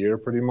show a year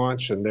pretty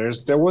much. And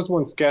there was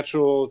one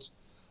scheduled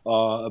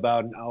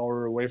about an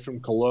hour away from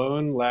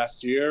Cologne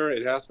last year.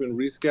 It has been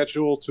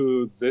rescheduled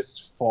to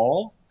this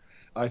fall.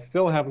 I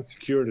still haven't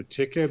secured a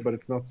ticket, but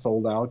it's not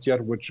sold out yet,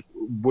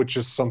 which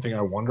is something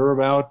I wonder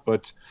about.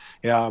 But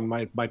yeah, I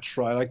might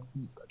try. Like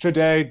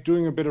today,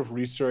 doing a bit of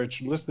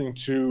research, listening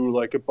to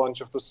like a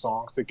bunch of the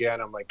songs again.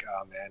 I'm like,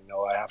 oh man,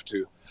 no, I have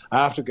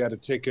to get a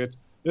ticket.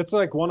 It's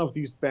like one of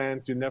these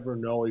bands you never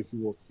know if you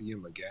will see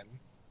them again.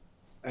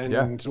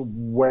 And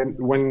when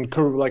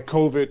like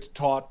COVID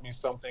taught me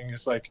something,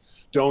 is like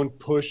don't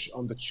push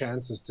on the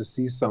chances to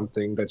see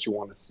something that you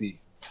want to see,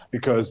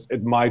 because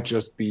it might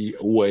just be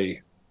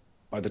away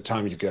by the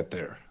time you get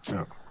there.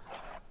 Yeah.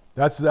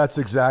 That's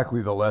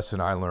exactly the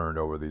lesson I learned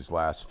over these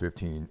last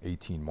 15,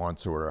 18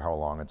 months or how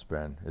long it's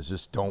been, is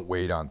just don't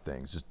wait on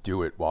things. Just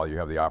do it while you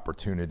have the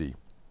opportunity.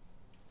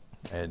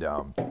 And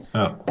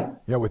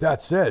with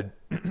that said,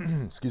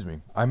 excuse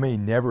me, I may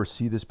never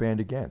see this band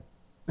again.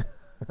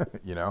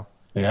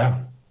 Yeah.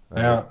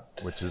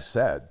 Which is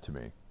sad to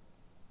me.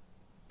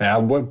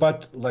 Yeah,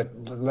 but like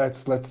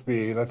let's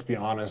be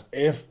honest.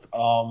 If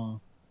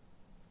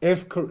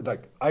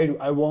like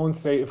I won't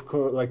say if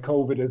like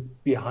COVID is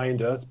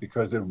behind us,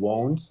 because it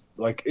won't.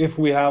 Like if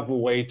we have a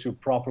way to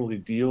properly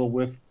deal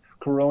with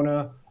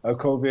Corona,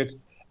 COVID,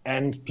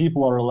 and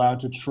people are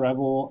allowed to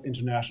travel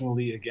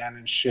internationally again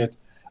and shit.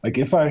 Like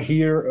if I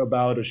hear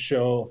about a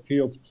show,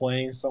 Fields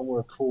playing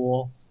somewhere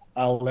cool,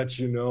 I'll let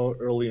you know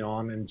early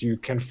on, and you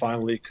can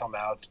finally come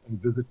out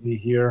and visit me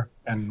here,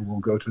 and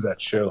we'll go to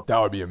that show. That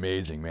would be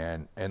amazing,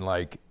 man. And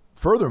like,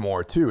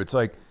 furthermore, too, it's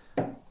like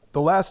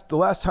the last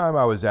time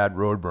I was at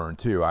Roadburn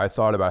too, I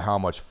thought about how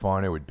much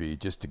fun it would be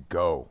just to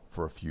go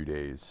for a few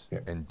days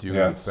and do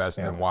the fest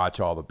and watch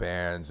all the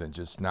bands and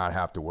just not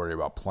have to worry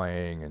about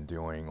playing and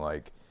doing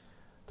like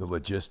the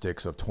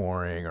logistics of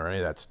touring or any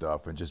of that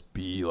stuff, and just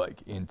be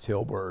like in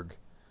Tilburg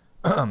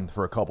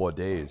for a couple of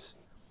days.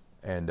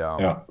 And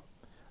a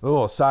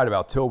little aside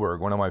about Tilburg,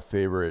 one of my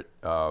favorite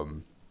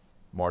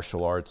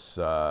martial arts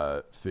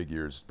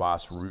figures,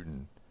 Bas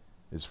Rutten,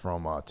 is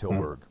from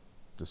Tilburg.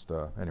 Just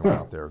anyone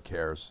out there who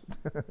cares.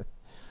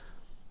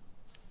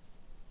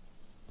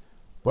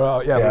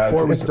 But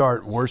before we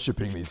start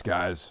worshiping these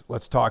guys,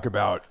 let's talk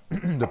about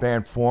the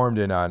band formed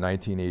in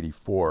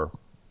 1984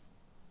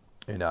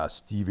 in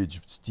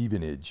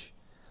Stevenage,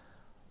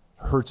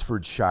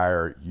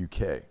 Hertfordshire,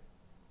 UK.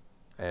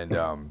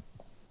 And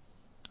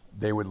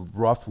they would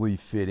roughly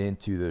fit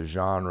into the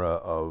genre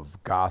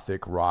of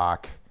gothic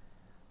rock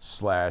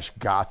 /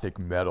 gothic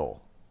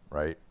metal,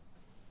 right?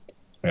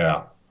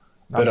 Yeah.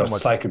 Bit of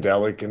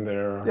psychedelic in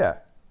there. Yeah.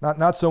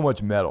 Not so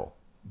much metal,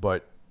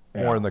 but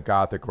more in the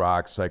gothic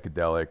rock,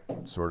 psychedelic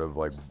sort of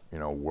like,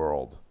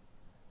 world.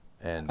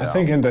 And I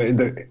think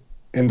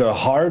in the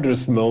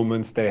hardest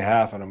moments they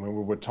have, and I mean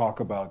we would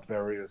talk about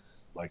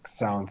various like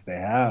sounds they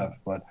have,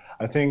 but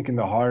I think in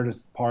the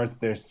hardest parts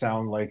they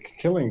sound like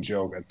Killing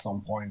Joke at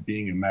some point,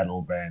 being a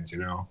metal band,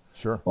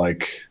 Sure.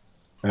 Like,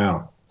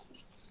 yeah.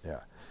 Yeah.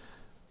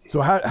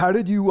 So how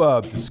did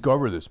you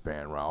discover this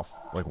band, Ralph?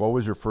 Like, what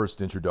was your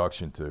first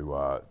introduction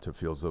to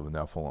Fields of the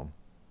Nephilim?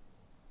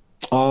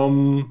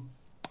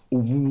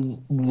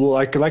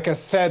 Like I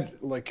said,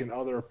 like in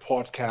other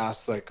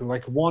podcasts,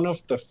 like one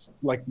of the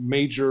like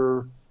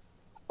major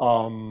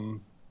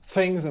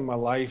things in my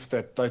life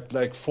that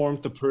like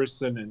formed the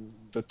person and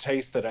the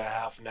taste that I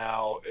have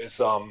now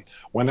is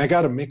when I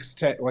got a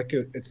mixtape,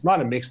 it's not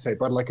a mixtape,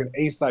 but like an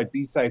A-side,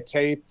 B-side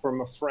tape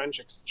from a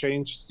French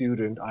exchange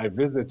student I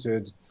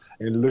visited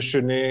in Le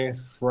Chesnay,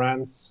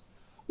 France,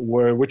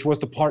 which was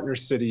the partner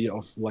city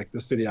of like the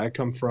city I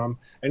come from.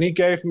 And he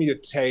gave me a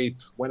tape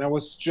when I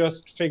was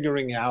just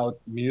figuring out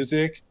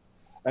music.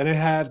 And it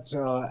had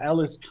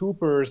Alice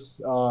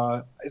Cooper's,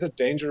 is it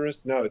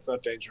Dangerous? No, it's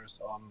not Dangerous.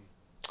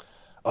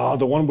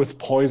 The one with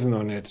Poison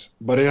on it.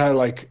 But it had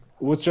it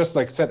was just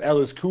like said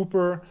Alice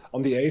Cooper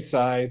on the A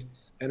side,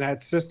 and it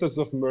had Sisters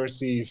of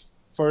Mercy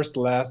First,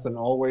 Last, and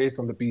Always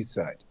on the B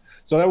side.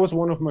 So that was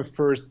one of my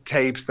first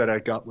tapes that I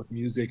got with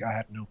music I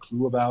had no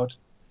clue about.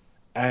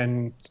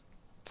 And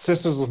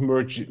Sisters of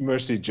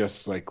Mercy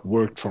just like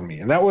worked for me.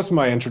 And that was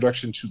my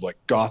introduction to like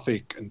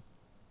gothic and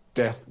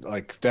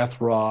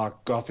death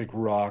rock, gothic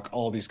rock,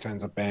 all these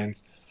kinds of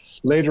bands.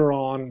 Later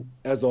on,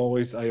 as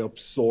always, I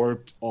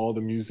absorbed all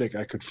the music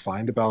I could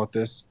find about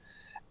this.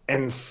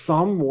 And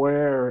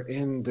somewhere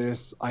in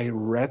this, I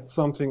read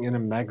something in a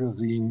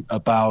magazine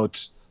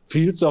about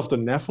Fields of the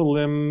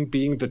Nephilim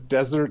being the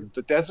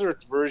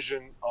desert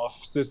version of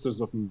Sisters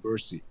of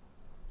Mercy.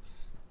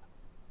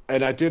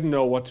 And I didn't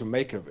know what to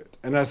make of it.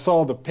 And I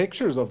saw the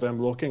pictures of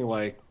them looking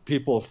like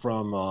people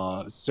from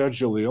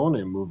Sergio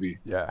Leone movie.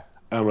 Yeah.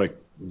 And I'm like,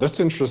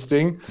 that's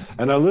interesting.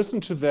 And I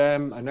listened to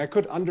them, and I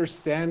could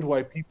understand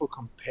why people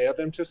compare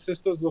them to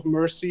Sisters of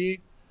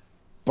Mercy,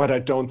 but I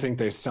don't think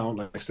they sound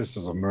like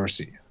Sisters of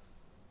Mercy.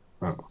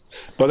 Oh.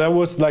 But that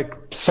was like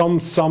some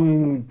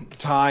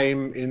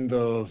time in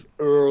the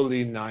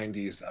early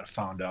 90s I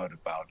found out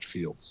about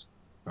Fields.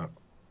 Oh.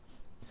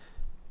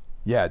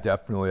 Yeah,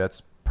 definitely.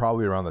 That's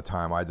probably around the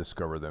time I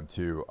discovered them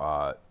too.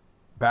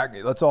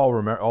 Let's all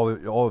remember,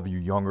 all of you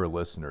younger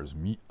listeners,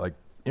 like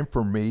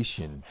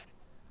information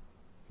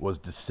was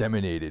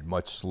disseminated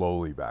much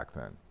slowly back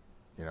then.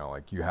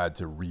 Like you had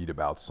to read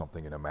about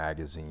something in a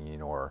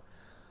magazine, or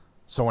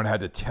someone had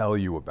to tell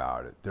you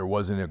about it. There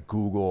wasn't a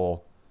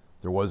Google,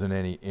 there wasn't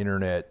any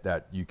internet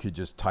that you could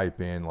just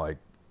type in like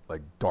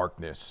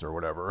darkness or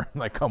whatever, and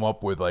like come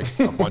up with like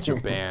a bunch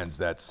of bands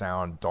that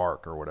sound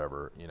dark or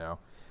whatever,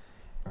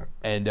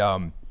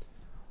 And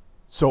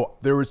so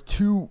there was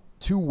two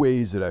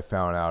ways that I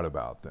found out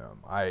about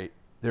them.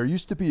 There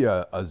used to be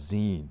a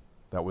zine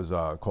that was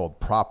called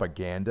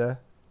Propaganda,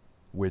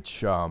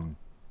 which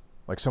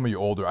like some of you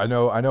older, I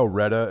know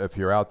Retta, if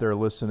you're out there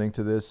listening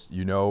to this,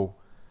 you know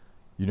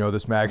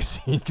this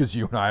magazine because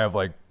you and I have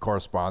like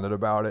corresponded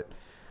about it.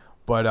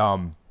 But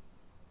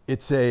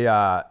it's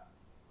a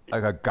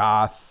like a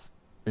goth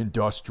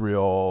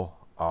industrial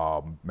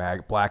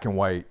black and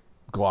white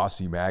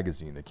glossy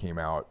magazine that came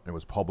out and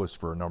was published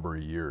for a number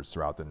of years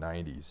throughout the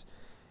 90s.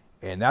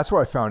 And that's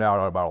where I found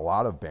out about a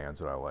lot of bands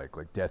that I like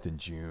Death in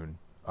June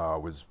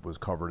was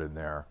covered in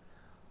there.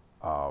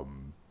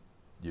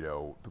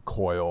 The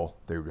Coil,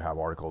 they would have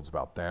articles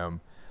about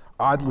them.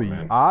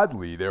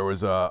 Oddly, there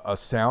was a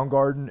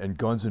Soundgarden and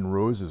Guns N'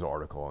 Roses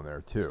article in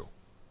there too.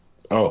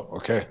 Oh,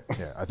 okay.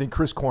 Yeah, I think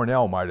Chris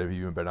Cornell might have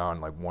even been on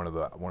like one of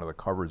the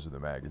covers of the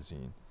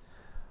magazine.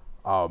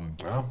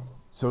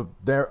 So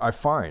there I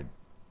find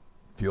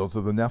Fields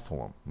of the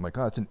Nephilim. I'm like,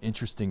 oh, that's an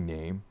interesting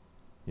name.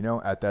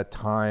 At that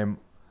time,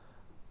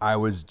 I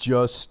was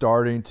just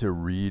starting to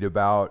read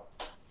about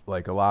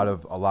like a lot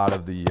of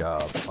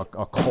the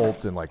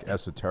occult and like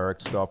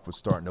esoteric stuff was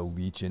starting to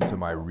leach into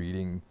my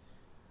reading.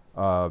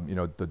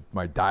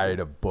 My diet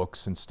of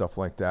books and stuff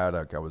like that.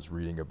 Like I was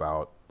reading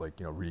about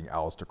reading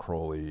Aleister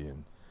Crowley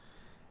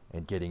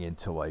and getting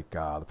into like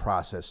the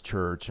Process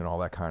Church and all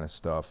that kind of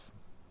stuff.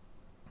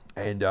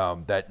 And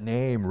that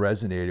name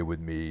resonated with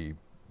me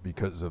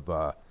because of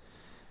the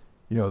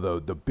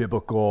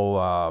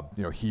biblical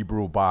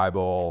Hebrew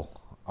Bible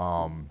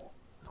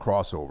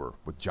crossover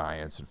with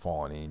giants and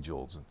fallen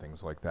angels and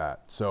things like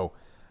that. So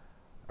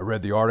I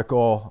read the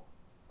article.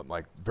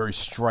 Like very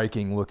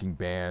striking looking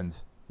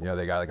band.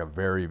 They got like a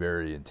very,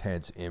 very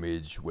intense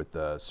image with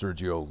the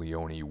Sergio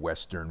Leone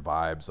Western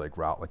vibes,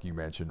 like you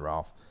mentioned,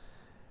 Ralph.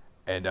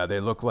 And they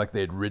look like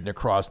they'd ridden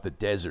across the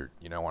desert,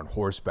 on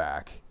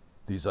horseback.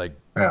 These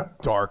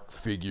dark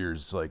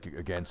figures like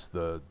against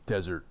the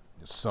desert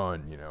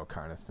sun,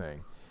 kind of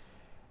thing.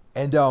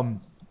 And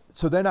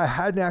so then I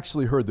hadn't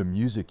actually heard the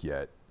music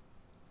yet.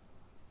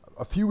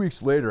 A few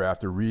weeks later,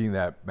 after reading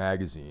that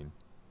magazine,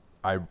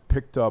 I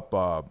picked up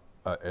a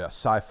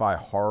sci-fi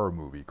horror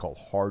movie called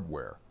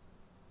Hardware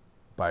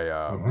by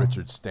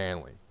Richard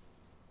Stanley.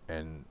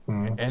 And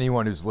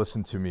anyone who's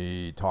listened to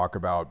me talk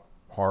about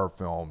horror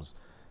films,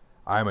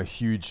 I'm a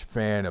huge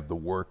fan of the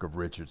work of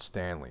Richard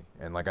Stanley.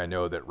 And I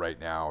know that right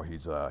now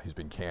he's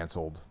been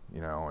canceled,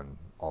 and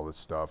all this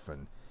stuff.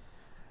 And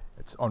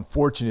it's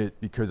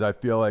unfortunate because I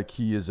feel like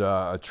he is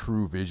a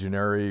true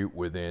visionary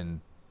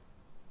within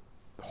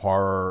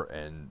horror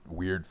and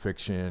weird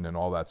fiction and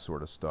all that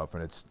sort of stuff.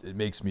 And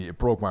it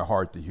broke my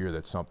heart to hear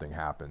that something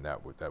happened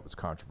that was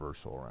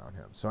controversial around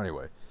him. So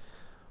anyway,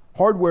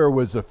 Hardware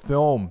was a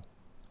film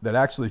that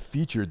actually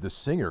featured the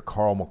singer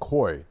Carl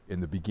McCoy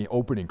in the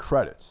opening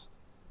credits.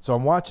 So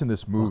I'm watching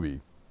this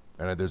movie,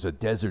 and there's a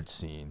desert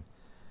scene,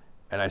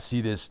 and I see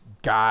this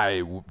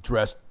guy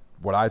dressed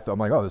what I thought. I'm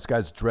like, oh, this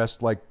guy's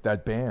dressed like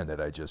that band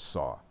that I just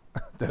saw,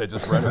 that I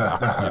just read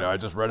about. I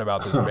just read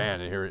about this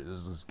band, and here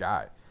is this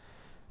guy.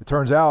 It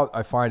turns out,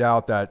 I find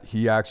out that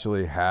he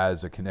actually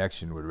has a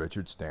connection with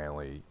Richard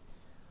Stanley.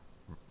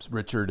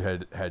 Richard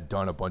had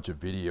done a bunch of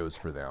videos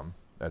for them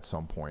at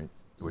some point,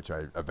 which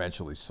I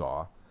eventually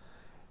saw,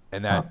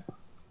 and that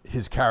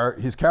his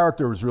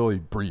character was really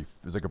brief.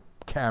 It was like a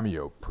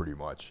cameo, pretty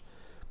much,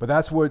 but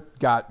that's what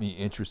got me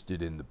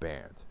interested in the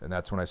band, and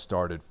that's when I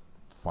started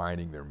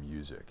finding their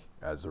music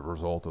as a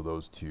result of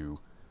those two,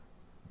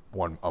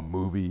 a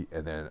movie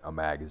and then a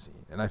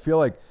magazine. And I feel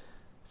like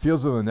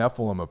Fields of the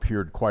Nephilim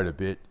appeared quite a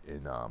bit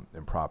in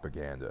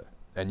propaganda,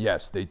 and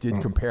yes, they did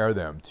compare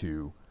them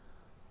to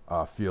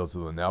Fields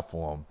of the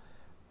Nephilim.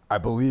 I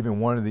believe in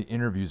one of the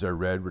interviews I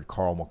read with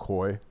Carl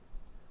McCoy,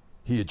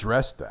 he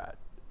addressed that.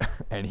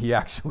 And he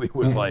actually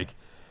was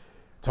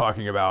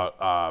talking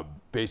about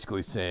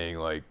basically saying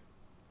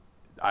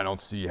I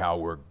don't see how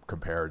we're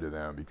compared to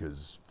them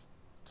because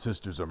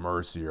Sisters of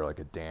Mercy are like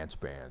a dance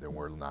band and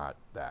we're not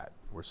that.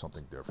 We're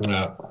something different.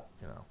 Yeah.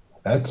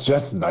 That's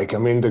just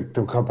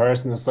the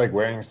comparison is like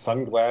wearing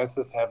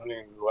sunglasses,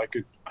 having like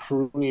a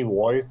croony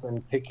voice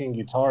and picking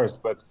guitars,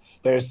 but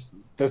there's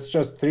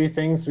just three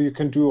things where you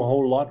can do a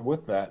whole lot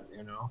with that,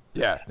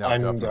 Yeah, no,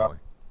 definitely.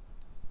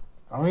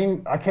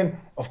 I can,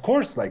 of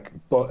course,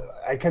 but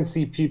I can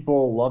see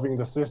people loving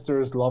the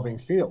Sisters, loving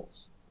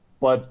Fields,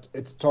 but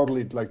it's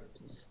totally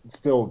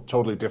still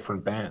totally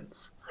different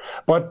bands.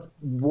 But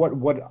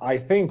what I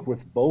think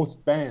with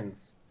both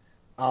bands,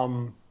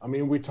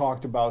 we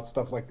talked about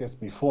stuff like this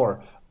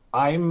before.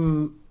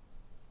 I'm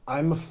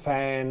a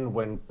fan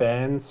when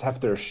bands have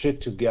their shit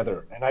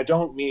together, and I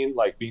don't mean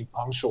being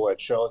punctual at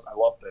shows. I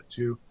love that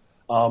too.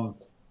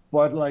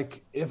 But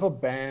if a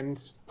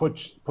band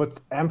puts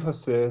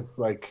emphasis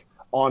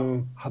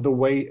on the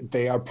way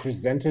they are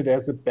presented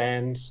as a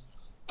band,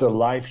 the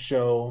live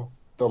show,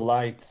 the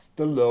lights,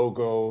 the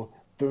logo,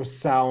 the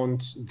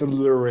sound, the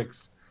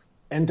lyrics,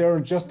 and there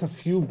are just a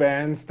few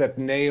bands that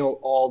nail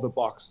all the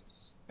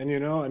boxes.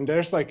 And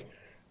there's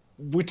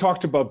we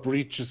talked about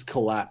Breach's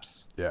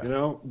Collapse,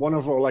 one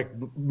of our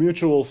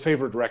mutual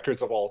favorite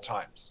records of all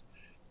times,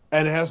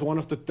 and it has one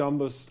of the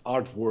dumbest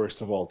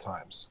artworks of all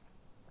times.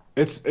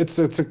 It's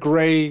a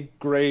gray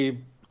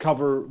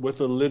cover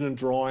with a linen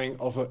drawing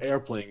of an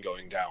airplane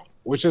going down,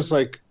 which is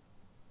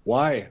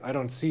why? I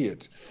don't see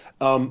it.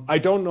 I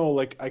don't know,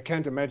 I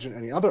can't imagine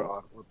any other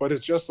artwork, but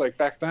it's just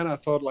back then I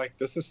thought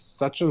this is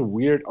such a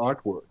weird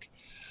artwork.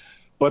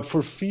 But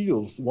for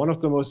Fields, one of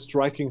the most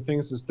striking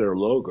things is their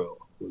logo.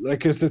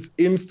 It's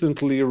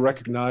instantly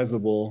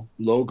recognizable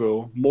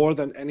logo, more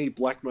than any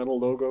black metal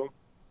logo.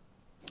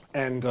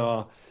 And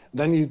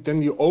then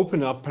you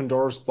open up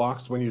Pandora's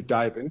box when you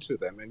dive into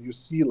them, and you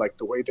see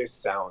the way they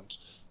sound.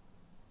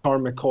 Carl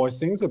McCoy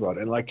sings about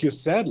it. And like you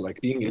said,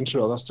 being into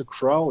Aleister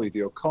Crowley,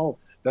 the occult,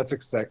 that's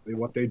exactly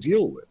what they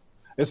deal with.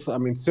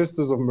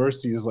 Sisters of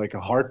Mercy is a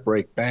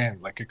heartbreak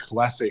band, a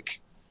classic,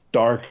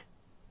 dark,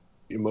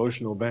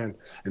 emotional band.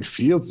 And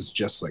Fields is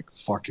just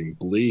fucking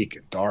bleak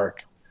and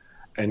dark.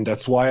 And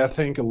that's why I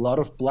think a lot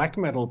of black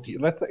metal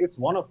people, it's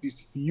one of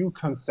these few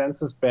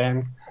consensus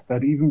bands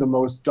that even the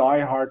most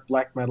diehard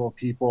black metal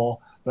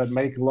people that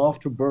make love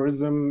to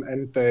Burzum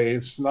and they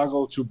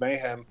snuggle to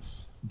Mayhem,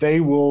 they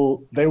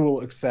will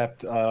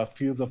accept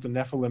Fields of the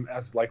Nephilim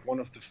as like one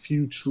of the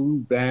few true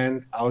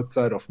bands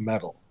outside of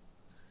metal.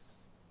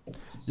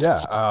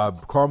 Yeah,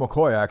 Carl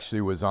McCoy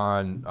actually was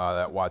on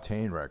that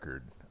Watain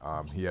record.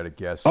 He had a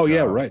guest. Oh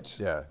yeah, right.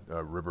 Yeah,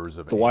 Rivers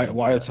of the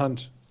Wyatt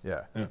Hunt.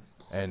 Yeah.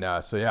 And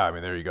so yeah, I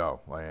mean, there you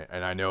go.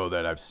 And I know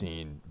that I've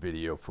seen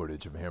video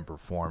footage of him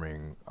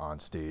performing on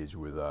stage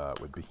with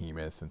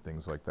Behemoth and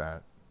things like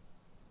that.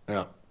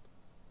 Yeah.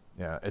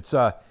 Yeah, it's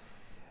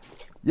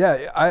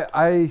yeah.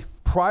 I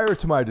prior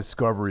to my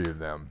discovery of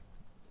them,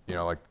 you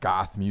know, like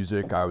goth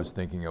music, I was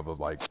thinking of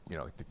like, you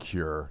know, like The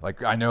Cure.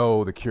 Like I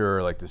know The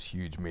Cure, like this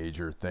huge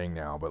major thing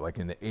now, but like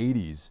in the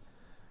 '80s,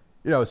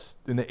 you know,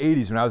 in the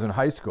 '80s when I was in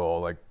high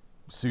school, like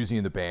Susie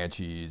and the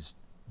Banshees,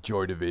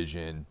 Joy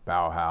Division,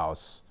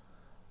 Bauhaus,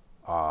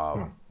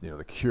 you know,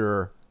 The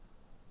Cure.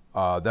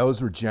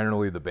 Those were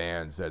generally the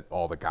bands that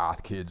all the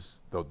goth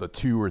kids, the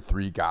 2 or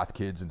 3 goth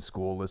kids in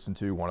school listened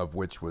to. One of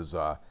which was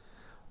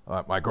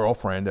my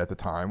girlfriend at the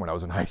time when I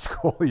was in high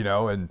school. You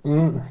know, and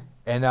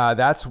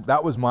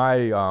that was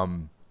my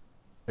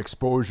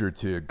exposure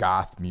to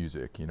goth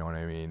music. You know what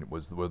I mean?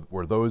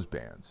 Were those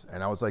bands,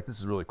 and I was like, this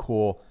is really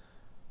cool.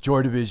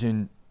 Joy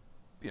Division,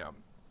 you know,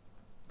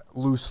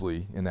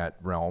 loosely in that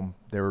realm,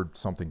 they were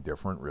something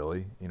different,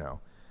 really. You know.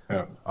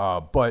 Yeah.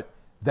 But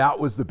that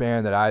was the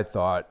band that I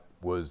thought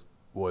was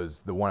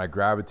the one I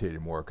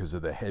gravitated more because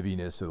of the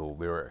heaviness of the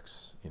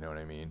lyrics, you know what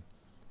I mean?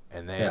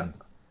 And then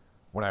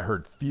when I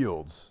heard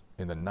Fields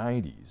in the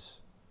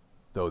 90s,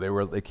 though they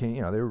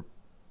were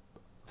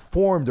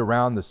formed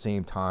around the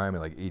same time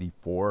in like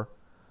 84,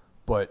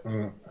 but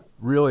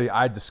really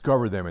I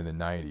discovered them in the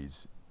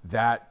 90s.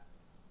 That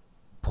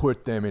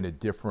put them in a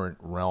different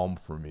realm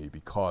for me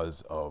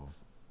because of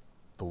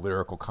the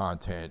lyrical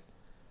content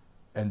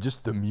and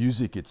just the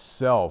music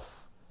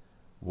itself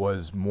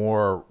was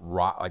more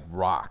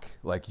rock.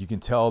 Like you can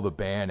tell the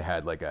band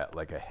had like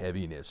a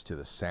heaviness to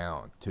the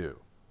sound too.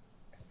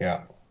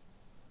 Yeah.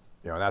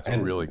 You know, that's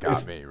what really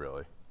got me,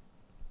 really.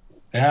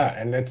 Yeah,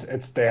 and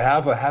it's they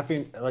have a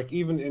heavy, like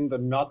even in the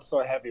not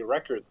so heavy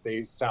records,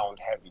 they sound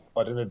heavy,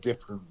 but in a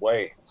different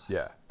way.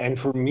 Yeah. And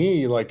for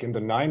me, like in the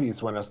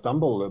 90s, when I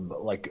stumbled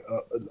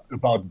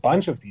about a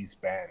bunch of these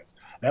bands,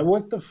 that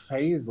was the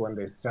phase when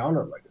they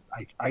sounded like this.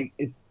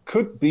 It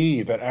could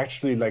be that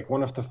actually like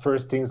one of the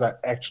first things I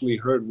actually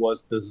heard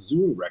was the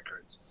Zune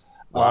records.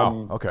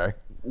 Wow. Okay.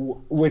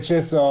 Which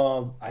is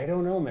I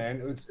don't know,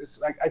 man. It's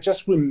like I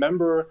just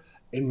remember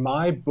in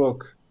my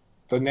book,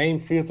 the name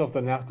Fields of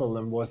the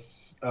Nephilim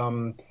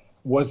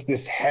was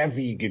this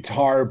heavy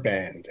guitar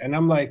band, and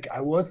I'm like, I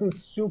wasn't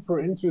super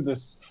into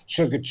this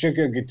chugga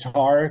chugga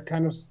guitar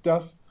kind of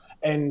stuff,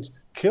 and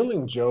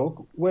Killing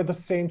Joke were the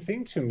same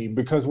thing to me,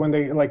 because when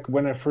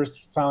I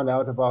first found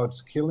out about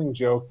Killing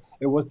Joke,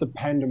 it was the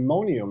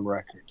Pandemonium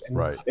record,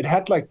 and it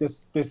had like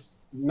this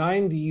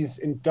 90s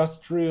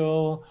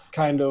industrial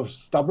kind of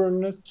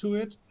stubbornness to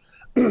it.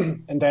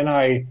 And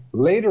then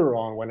later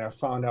on, when I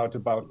found out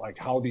about like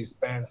how these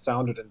bands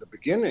sounded in the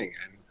beginning,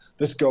 and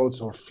this goes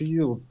for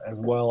Fields as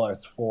well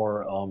as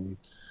for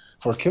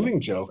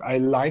Killing Joke, I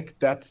liked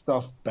that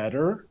stuff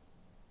better.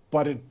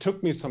 But it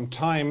took me some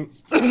time,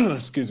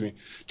 excuse me,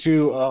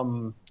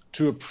 to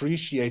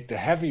appreciate the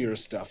heavier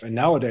stuff. And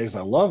nowadays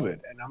I love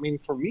it. And I mean,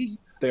 for me,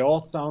 they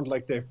all sound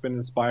like they've been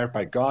inspired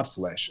by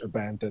Godflesh, a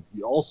band that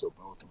we also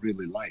both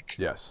really like.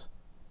 Yes.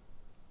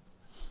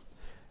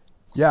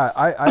 Yeah,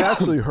 I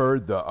actually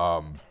heard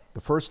the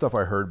first stuff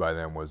I heard by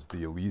them was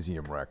the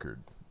Elysium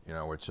record, you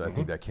know, which I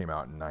think that came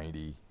out in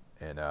 '90.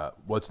 And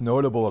what's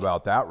notable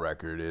about that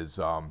record is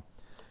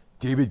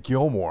David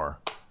Gilmour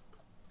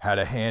had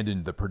a hand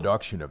in the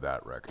production of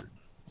that record.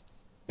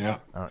 Yeah.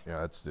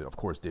 That's of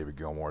course David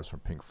Gilmour is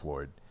from Pink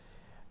Floyd,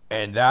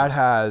 and that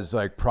has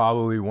like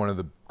probably one of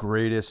the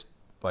greatest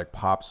like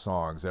pop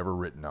songs ever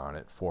written on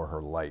it, For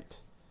Her Light.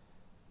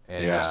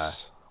 And,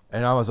 yes.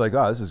 And I was like,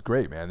 oh, this is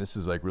great, man. This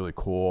is like really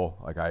cool.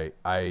 Like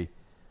I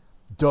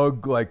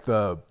dug like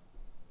the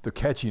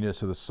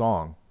catchiness of the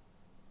song,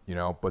 you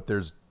know, but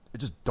it's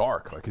just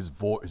dark. Like his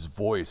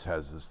voice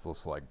has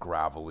this like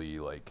gravelly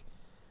like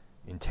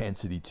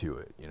intensity to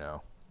it, you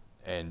know.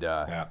 And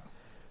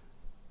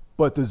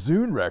but the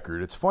Zune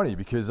record, it's funny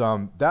because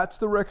that's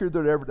the record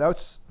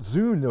that's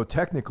Zune, though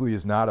technically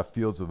is not a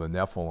Fields of the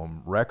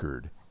Nephilim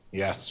record.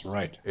 Yes,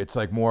 right. It's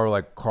like more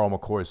like Carl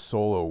McCoy's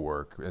solo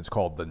work. It's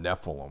called The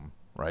Nephilim,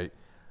 right?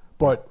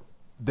 But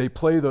they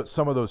play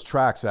some of those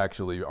tracks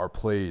actually are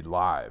played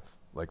live.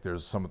 Like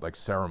there's some like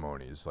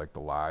ceremonies, like the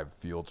live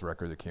Fields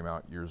record that came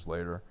out years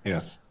later.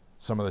 Yes.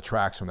 Some of the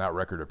tracks from that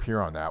record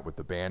appear on that with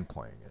the band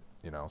playing it.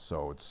 You know,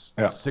 so it's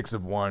 6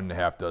 of one,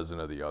 half dozen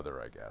of the other,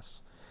 I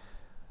guess.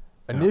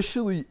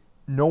 Initially,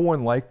 no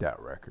one liked that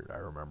record. I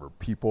remember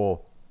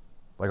people,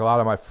 like a lot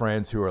of my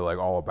friends who are like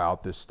all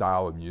about this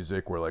style of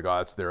music were like, oh,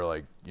 it's their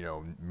like, you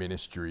know,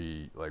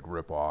 Ministry like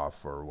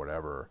ripoff or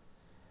whatever.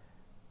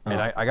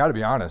 And I got to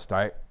be honest,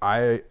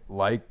 I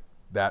like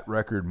that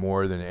record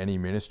more than any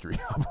Ministry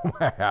album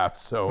I have.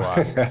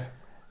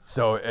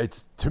 So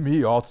it's, to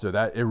me also,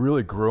 that it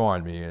really grew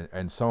on me,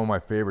 and some of my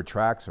favorite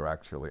tracks are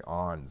actually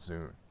on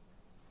Zune,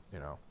 you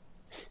know.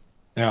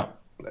 Yeah,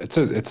 it's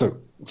a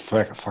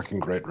fucking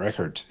great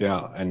record.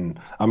 Yeah, and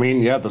I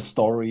mean, yeah, the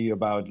story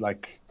about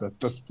like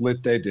the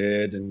split they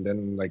did, and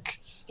then like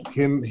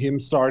him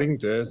starting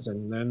this,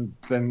 and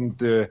then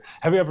the.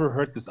 Have you ever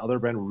heard this other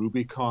band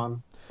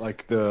Rubicon?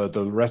 Like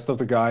the rest of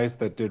the guys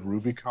that did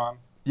Rubicon?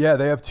 Yeah,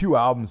 they have 2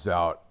 albums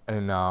out,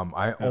 and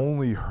I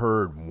only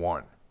heard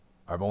one.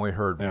 I've only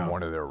heard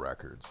one of their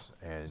records,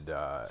 and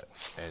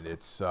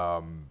it's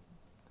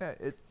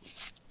it,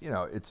 you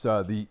know, it's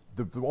the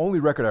only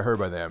record I heard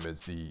by them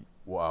is the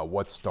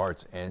What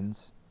Starts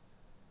Ends.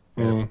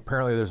 And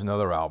apparently there's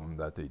another album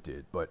that they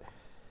did, but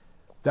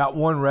that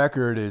one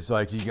record is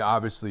like, you can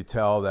obviously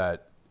tell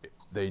that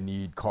they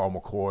need Carl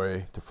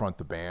McCoy to front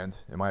the band,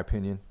 in my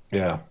opinion.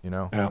 Yeah, you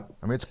know. Yeah,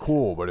 I mean, it's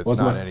cool, but it's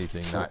not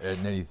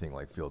anything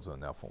like Fields of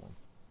the Nephilim.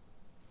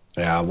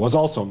 Yeah, it's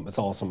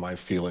also my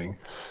feeling,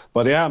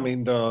 but yeah, I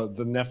mean the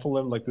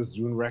Nephilim, like the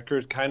Zune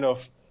record, kind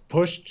of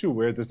pushed to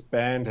where this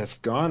band has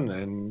gone,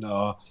 and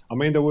I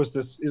mean there was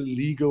this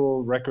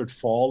illegal record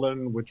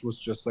Fallen, which was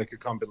just like a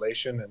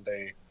compilation, and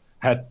they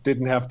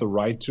didn't have the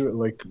right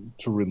to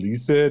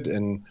release it,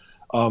 and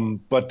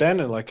but then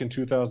like in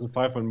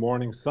 2005 when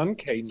Morning Sun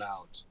came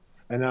out.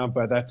 And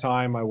by that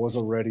time, I was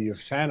already a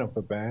fan of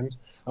the band.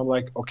 I'm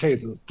like, okay,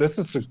 this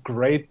is a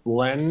great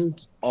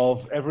blend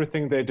of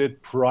everything they did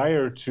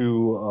prior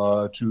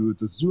to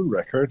the Zune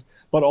record,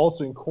 but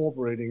also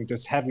incorporating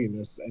this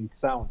heaviness and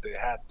sound they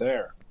had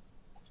there.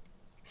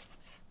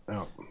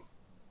 Yeah.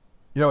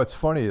 You know, it's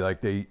funny.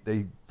 Like they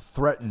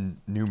threaten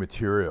new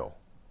material,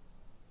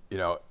 you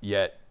know,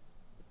 yet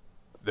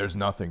there's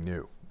nothing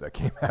new that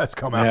has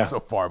come out so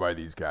far by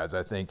these guys.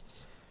 I think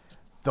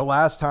the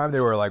last time they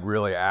were like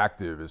really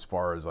active as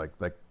far as like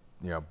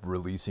you know,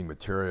 releasing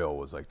material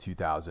was like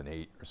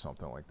 2008 or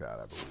something like that,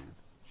 I believe.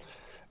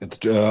 It's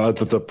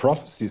the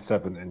Prophecy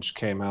 7-inch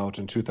came out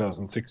in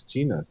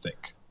 2016, I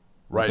think.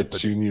 Right, the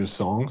 2 new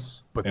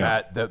songs. But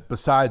that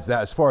besides that,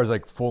 as far as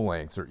like full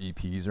lengths or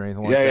EPs or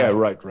anything like that. Yeah,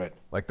 right.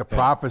 Like the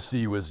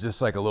Prophecy was just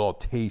like a little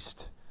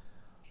taste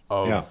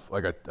of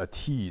like a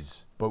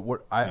tease. But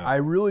what I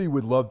really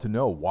would love to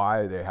know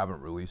why they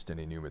haven't released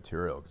any new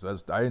material,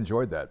 because I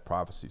enjoyed that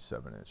Prophecy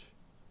 7-inch.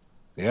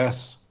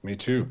 Yes, me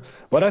too.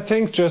 But I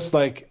think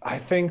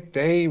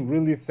they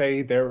really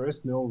say there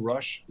is no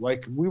rush.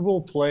 Like we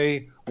will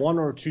play 1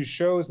 or 2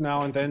 shows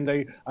now and then.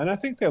 And I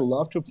think they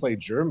love to play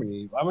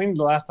Germany. I mean,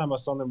 the last time I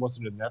saw them was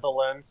in the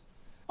Netherlands.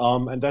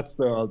 And that's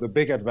the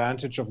big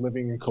advantage of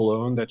living in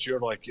Cologne, that you're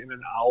like in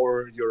an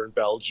hour you're in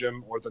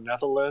Belgium or the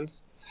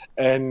Netherlands.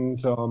 And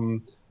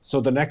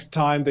so the next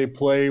time they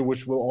play,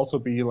 which will also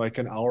be like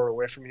an hour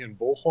away from here in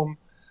Bochum,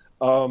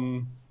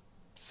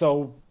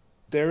 so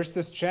there's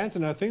this chance,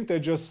 and I think they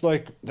just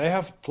like, they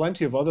have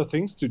plenty of other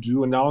things to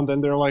do, and now and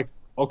then they're like,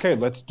 okay,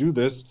 let's do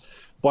this.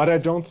 But I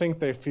don't think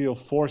they feel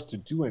forced to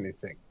do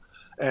anything.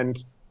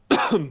 And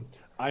I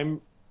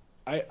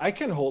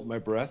can hold my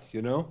breath,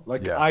 you know,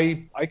 like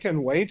I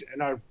can wait,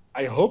 and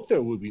I hope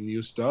there will be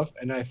new stuff,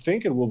 and I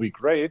think it will be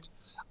great.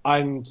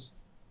 And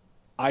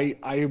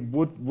I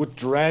would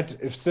dread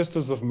if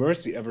Sisters of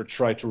Mercy ever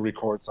tried to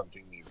record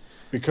something new,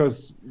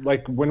 because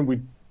like when we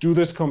do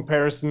this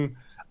comparison,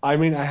 I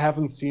mean, I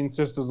haven't seen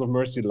Sisters of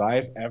Mercy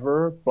live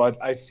ever, but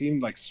I've seen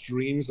like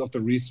streams of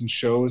the recent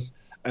shows,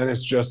 and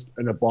it's just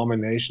an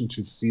abomination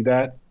to see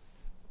that.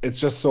 It's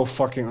just so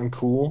fucking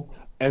uncool.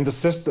 And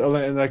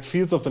like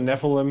Fields of the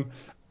Nephilim,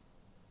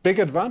 big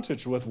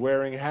advantage with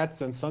wearing hats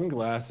and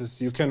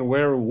sunglasses. You can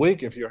wear a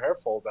wig if your hair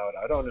falls out.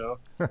 I don't know,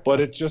 but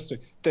it just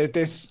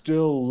they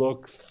still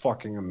look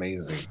fucking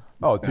amazing.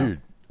 Oh, dude.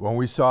 When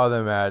we saw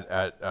them at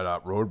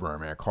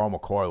Roadburn, man, Carl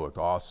McCoy looked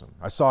awesome.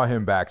 I saw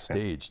him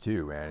backstage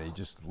too, man. He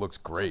just looks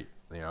great.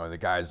 You know, the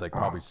guy's like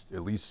probably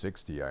at least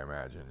 60, I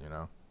imagine. You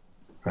know.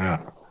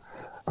 Yeah.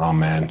 Oh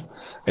man.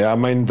 Yeah, I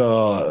mean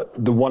the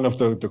one of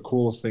the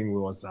coolest thing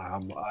was I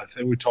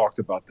think we talked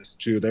about this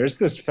too. There's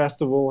this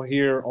festival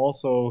here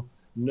also,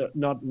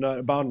 not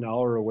about an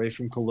hour away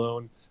from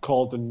Cologne,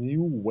 called the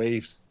New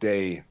Waves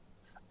Day.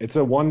 It's a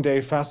 1-day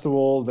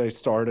festival. They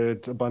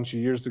started a bunch of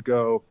years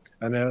ago,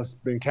 and it has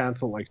been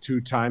canceled like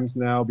 2 times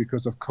now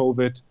because of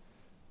COVID.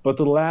 But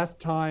the last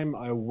time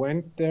I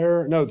went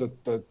there, no,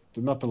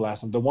 not the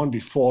last one, the one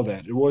before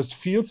that, it was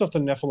Fields of the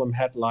Nephilim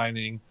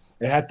headlining.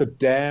 It had the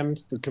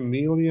Damned, the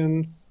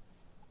Chameleons,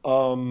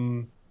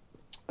 Crook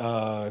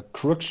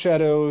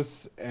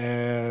Shadows,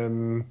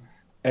 and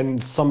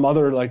some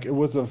other, like, it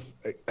was a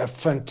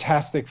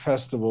fantastic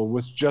festival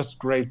with just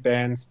great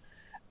bands.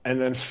 And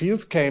then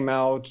Fields came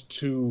out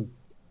to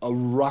a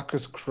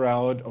raucous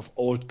crowd of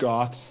old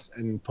goths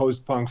and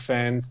post-punk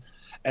fans,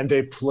 and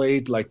they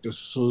played like the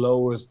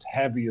slowest,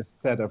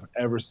 heaviest set I've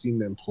ever seen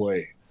them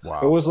play. Wow.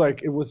 It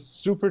was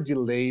super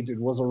delayed. It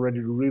was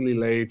already really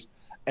late,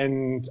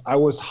 and I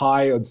was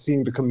high on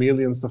seeing the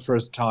Chameleons the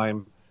first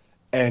time,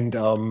 and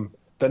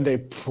then they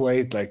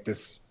played like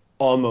this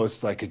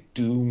almost like a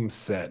Doom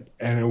set,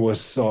 and it was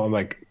so I'm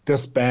like,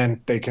 this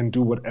band, they can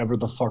do whatever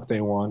the fuck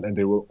they want, and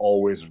they will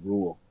always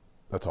rule.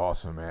 That's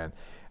awesome, man.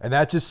 And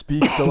that just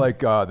speaks to like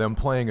them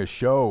playing a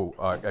show,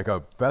 like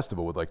a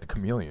festival with like the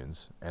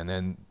Chameleons, and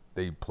then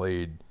they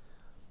played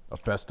a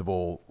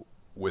festival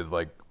with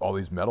like all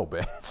these metal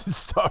bands and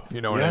stuff.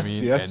 You know what I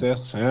mean?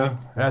 Yes, yeah.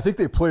 And I think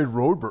they played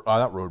Roadburn,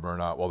 not Roadburn.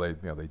 Well,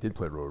 they did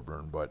play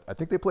Roadburn, but I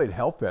think they played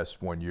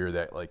Hellfest one year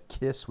that like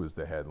Kiss was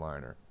the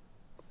headliner.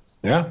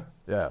 Yeah.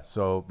 Yeah.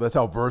 So that's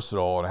how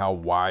versatile and how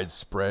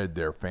widespread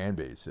their fan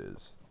base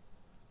is.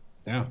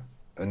 Yeah.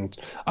 And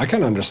I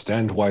can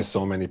understand why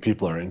so many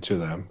people are into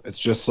them. It's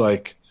just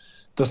like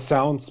the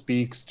sound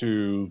speaks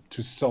to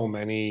so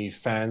many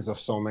fans of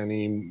so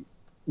many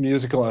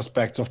musical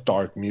aspects of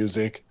dark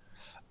music.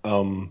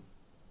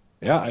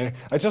 Yeah,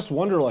 I just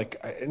wonder,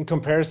 like, in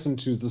comparison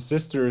to the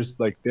Sisters,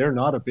 like, they're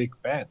not a big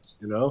band,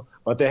 you know,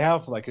 but they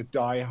have like a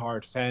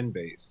die-hard fan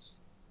base.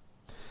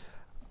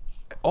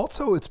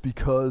 Also, it's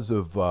because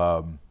of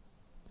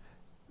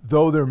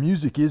though their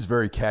music is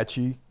very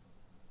catchy,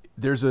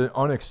 there's an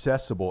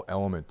unaccessible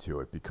element to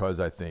it because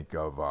I think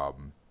of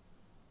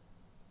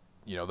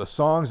the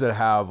songs that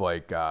have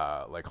like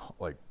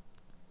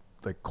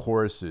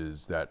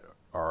choruses that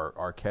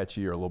are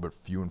catchy are a little bit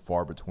few and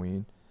far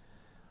between,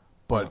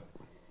 but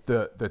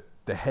the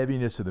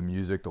heaviness of the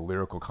music, the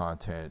lyrical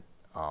content,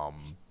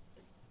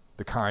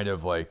 the kind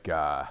of like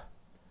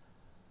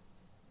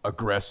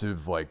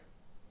aggressive like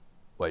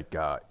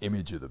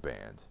image of the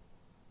band,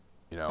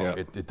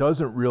 it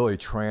doesn't really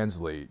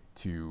translate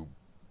to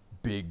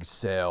big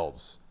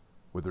sales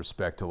with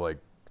respect to like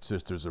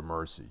Sisters of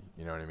Mercy.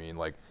 You know what I mean?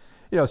 Like,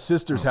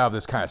 Sisters have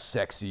this kind of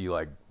sexy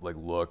like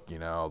look,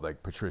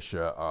 like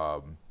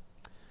Patricia,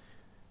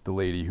 the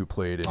lady who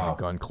played in the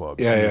Gun Club.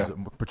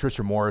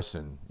 Patricia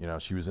Morrison,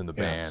 she was in the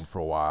band for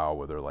a while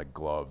with her like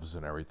gloves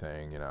and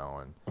everything,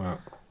 and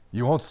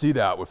you won't see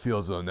that with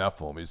Fields of the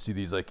Nephilim. You see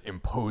these like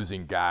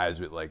imposing guys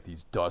with like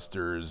these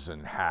dusters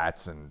and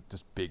hats and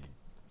just big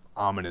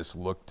ominous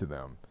look to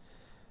them.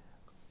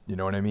 You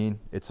know what I mean?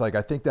 It's like,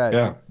 I think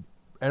that,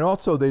 and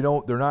also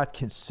they're not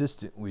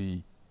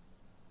consistently,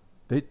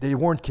 they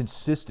weren't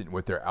consistent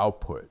with their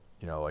output.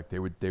 Like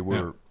there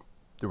were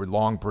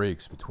long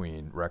breaks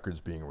between records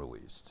being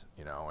released,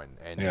 and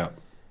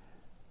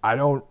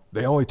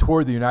they only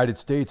toured the United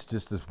States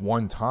just this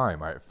one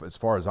time, as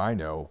far as I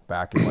know,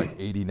 back in like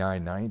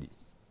 89, 90.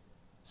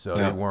 So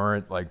they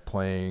weren't like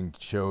playing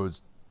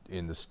shows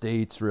in the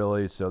States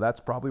really. So that's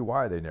probably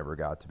why they never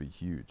got to be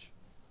huge.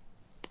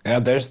 Yeah,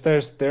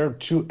 they're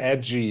too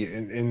edgy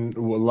in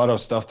a lot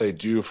of stuff they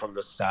do, from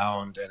the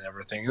sound and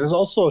everything. There's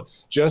also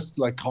just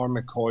like Carl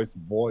McCoy's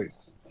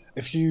voice.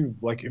 If you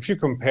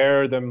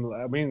compare them,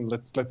 I mean,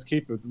 let's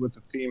keep it with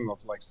the theme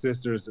of like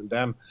Sisters and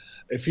them.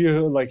 If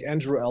you like,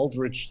 Andrew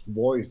Eldridge's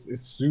voice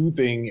is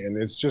soothing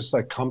and it's just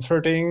like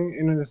comforting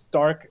in this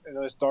dark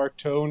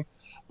tone,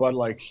 but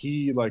like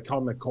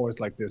Carl McCoy is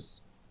like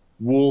this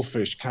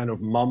wolfish kind of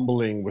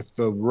mumbling with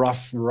the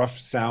rough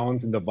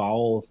sounds and the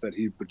vowels that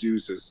he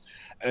produces,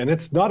 and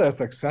it's not as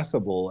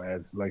accessible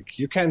as, like,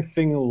 you can't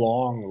sing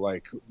along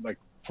like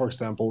for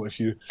example, if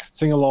you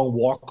sing along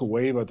Walk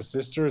Away by the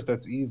Sisters,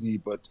 that's easy,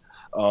 but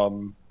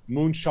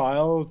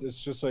Moonchild is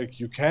just like,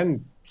 you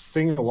can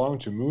sing along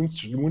to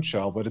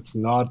Moonchild, but it's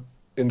not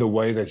in the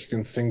way that you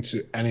can sing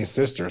to any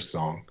Sisters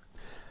song.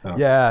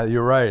 Yeah,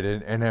 you're right.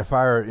 And if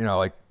I were,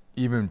 like,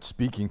 even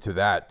speaking to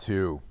that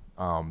too,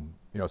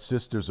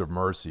 Sisters of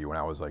Mercy, when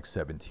I was like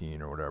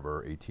 17 or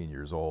whatever, 18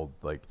 years old,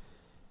 like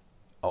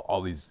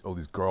all these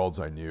girls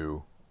I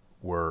knew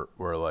were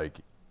like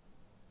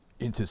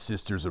into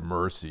Sisters of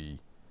Mercy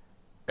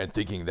and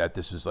thinking that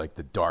this was like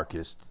the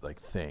darkest like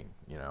thing,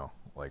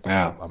 like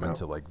I'm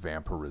into like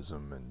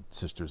vampirism and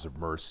Sisters of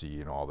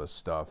Mercy and all this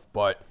stuff.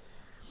 But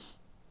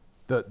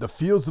the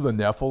Fields of the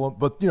Nephilim,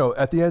 but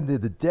at the end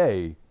of the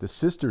day, the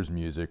Sisters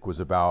music was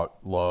about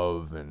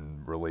love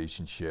and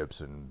relationships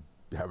and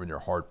having your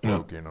heart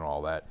broken and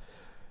all that.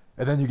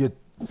 And then you get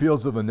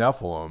Fields of the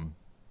Nephilim,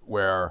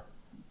 where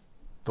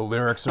the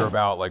lyrics are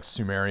about like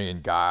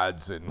Sumerian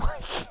gods and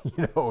like,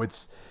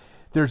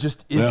 there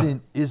just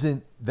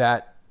isn't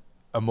that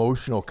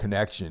emotional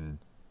connection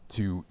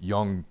to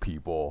young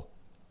people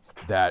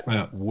that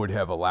would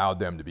have allowed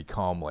them to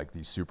become like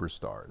these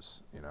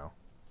superstars,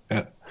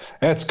 Yeah,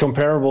 it's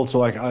comparable to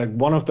like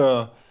one of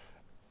the,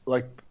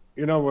 like,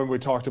 when we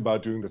talked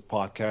about doing this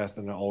podcast,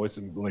 and I always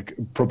like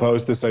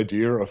proposed this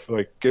idea of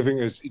like giving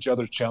each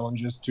other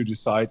challenges to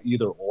decide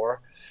either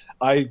or.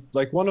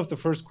 One of the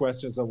first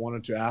questions I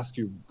wanted to ask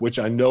you, which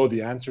I know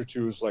the answer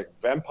to, is like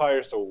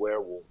vampires or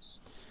werewolves.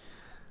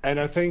 And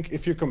I think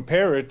if you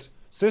compare it,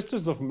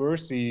 Sisters of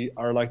Mercy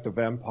are like the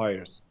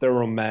vampires. They're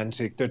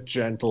romantic, they're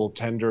gentle,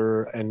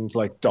 tender, and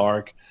like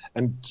dark.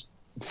 And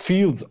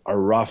Fields are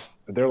rough.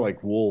 They're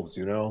like wolves,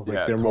 like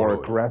they're totally more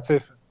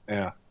aggressive.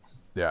 Yeah.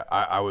 Yeah,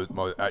 I was.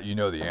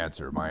 The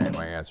answer. My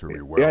answer would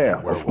be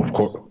werewolves. Of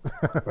course.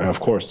 Of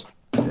course.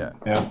 Yeah.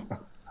 Yeah.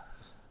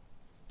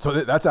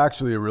 So that's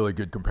actually a really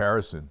good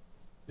comparison.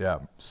 Yeah,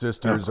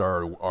 sisters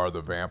are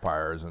the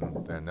vampires,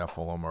 and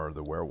Nephilim are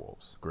the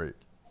werewolves. Great,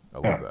 I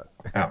love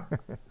that.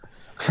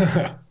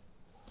 Yeah.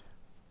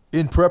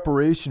 In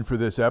preparation for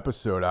this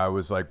episode, I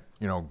was like,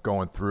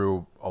 going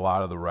through a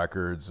lot of the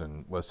records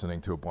and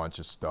listening to a bunch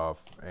of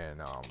stuff,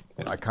 and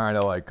I kind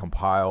of like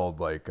compiled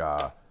like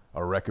a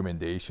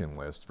recommendation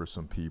list for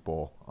some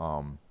people,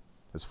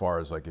 as far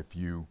as like if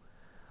you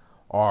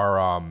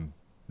are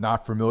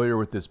not familiar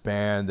with this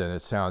band and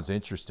it sounds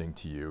interesting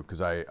to you,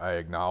 because I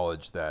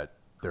acknowledge that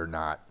they're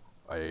not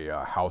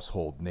a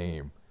household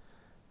name,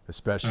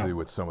 especially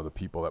with some of the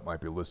people that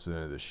might be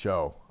listening to the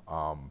show.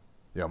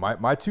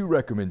 My two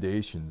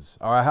recommendations,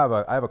 I have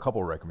a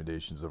couple of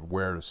recommendations of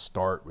where to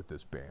start with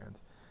this band.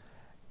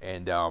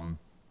 And,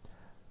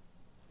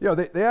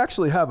 they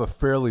actually have a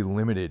fairly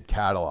limited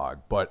catalog,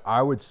 but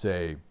I would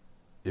say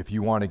if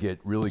you want to get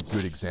really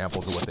good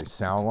examples of what they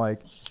sound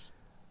like,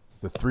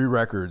 the three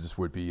records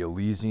would be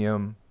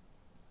Elysium,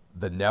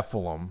 The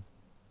Nephilim,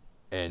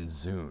 and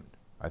Zune.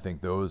 I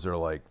think those are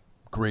like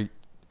great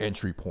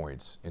entry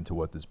points into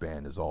what this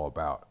band is all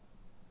about.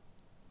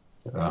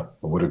 I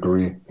would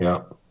agree.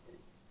 Yeah.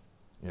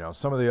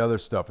 Some of the other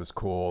stuff is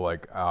cool.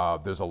 Like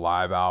there's a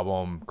live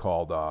album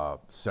called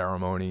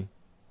Ceremonies,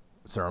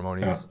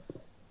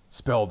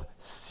 spelled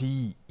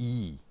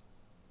Ceramonies,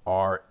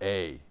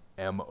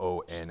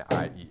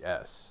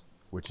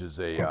 which is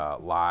a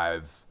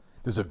live.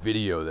 There's a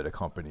video that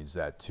accompanies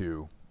that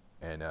too,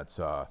 and that's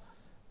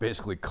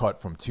basically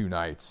cut from 2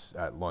 nights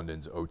at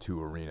London's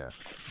O2 Arena,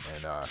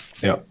 and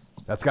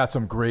that's got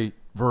some great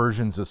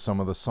versions of some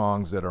of the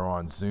songs that are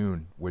on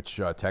Zune, which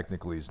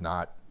technically is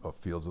not a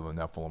Fields of the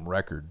Nephilim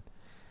record,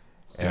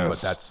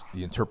 but that's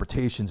the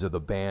interpretations of the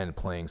band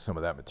playing some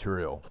of that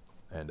material.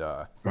 And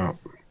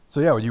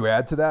so would you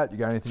add to that? You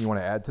got anything you want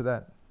to add to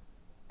that?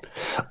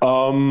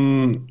 I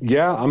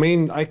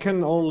mean, I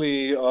can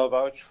only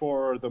vouch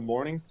for the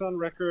Morning Sun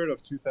record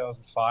of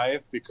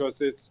 2005,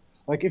 because it's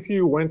like, if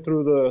you went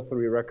through the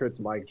 3 records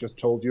Mike just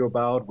told you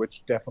about,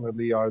 which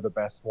definitely are the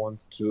best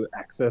ones to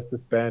access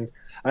this band.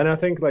 And I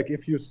think like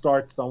if you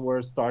start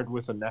somewhere, start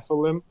with a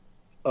Nephilim,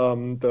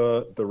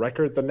 the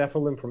record, the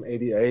Nephilim from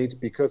 '88,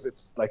 because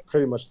it's like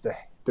pretty much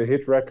the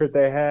hit record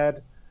they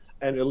had.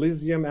 And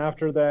Elysium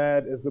after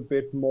that is a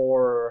bit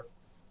more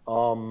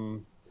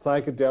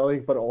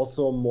psychedelic, but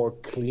also more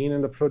clean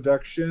in the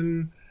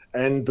production.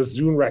 And the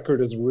Zune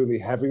record is a really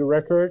heavy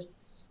record,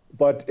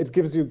 but it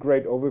gives you a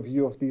great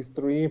overview of these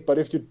 3. But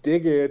if you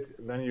dig it,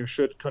 then you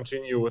should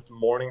continue with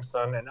Morning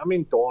Sun. And I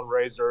mean, Dawn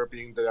Razor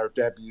being their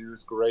debut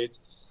is great.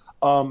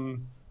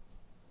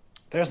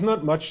 There's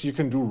not much you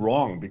can do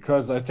wrong,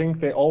 because I think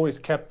they always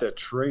kept their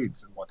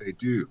trades in what they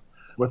do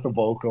with the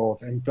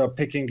vocals and the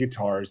picking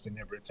guitars and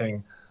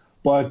everything.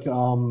 But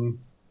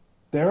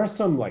there are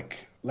some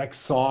like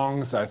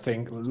songs, I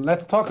think.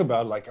 Let's talk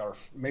about like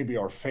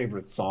our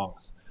favorite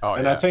songs. Oh,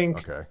 and yeah. I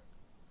think okay.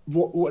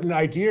 What an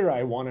idea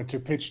I wanted to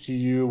pitch to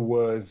you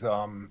was,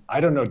 I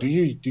don't know, do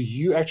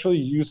you actually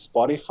use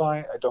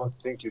Spotify? I don't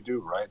think you do,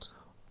 right?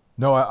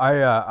 No,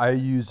 I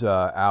use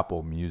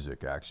Apple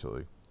Music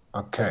actually.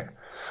 Okay.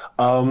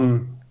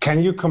 Can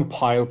you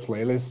compile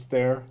playlists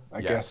there? I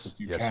guess if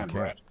you can,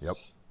 right? Yep.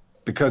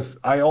 Because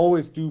I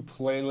always do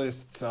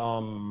playlists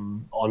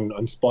on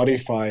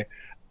Spotify.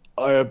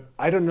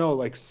 I don't know,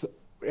 like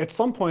at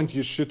some point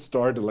you should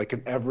start like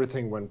an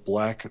Everything Went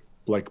Black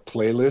like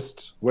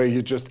playlist, where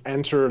you just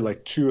enter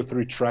like 2 or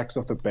 3 tracks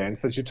of the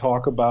bands that you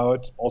talk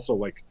about. Also,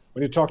 like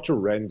when you talk to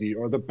Randy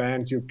or the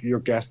band your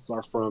guests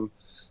are from,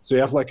 so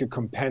you have like a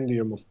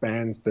compendium of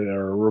bands that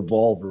are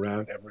revolved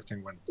around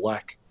Everything Went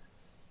Black.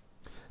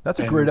 That's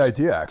a great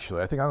idea,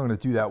 actually. I think I'm going to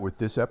do that with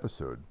this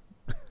episode.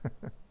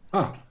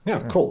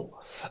 Cool.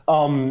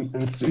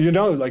 And so,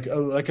 like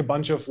a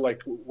bunch of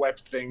like web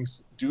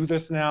things do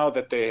this now,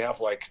 that they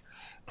have like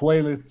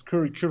playlists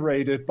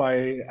curated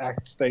by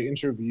acts they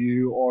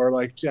interview, or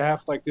like to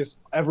have like this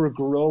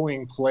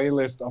ever-growing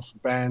playlist of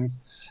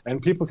bands,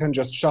 and people can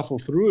just shuffle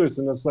through it,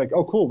 and it's like,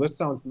 oh, cool, this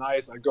sounds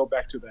nice. I go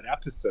back to that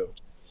episode.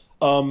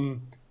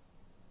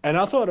 And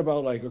I thought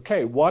about like,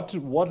 okay, what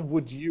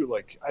would you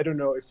like? I don't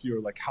know if you're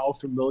like how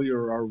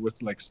familiar are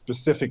with like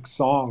specific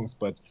songs,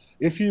 but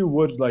if you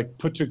would like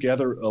put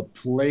together a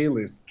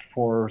playlist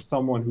for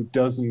someone who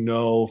doesn't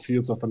know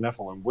Fields of the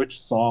Nephilim,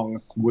 which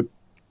songs would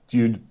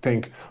you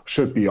think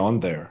should be on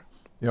there?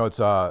 It's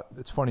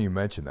funny you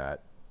mention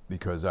that,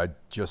 because I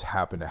just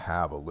happen to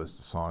have a list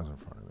of songs in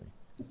front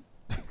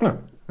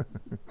of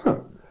me.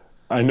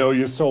 I know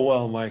you so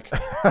well, Mike.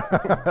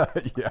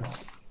 Yeah.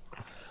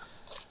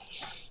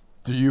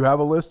 Do you have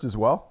a list as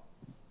well?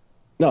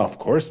 No, of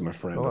course, my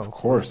friend. Well, of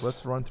course.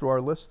 Let's run through our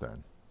list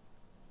then.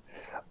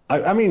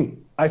 I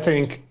mean, I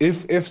think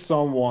if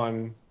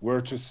someone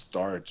were to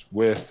start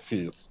with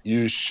Fields,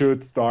 you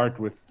should start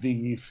with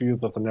the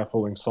Fields of the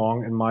Nephilim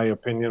song, in my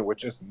opinion,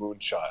 which is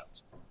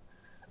Moonchild.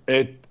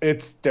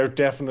 It's their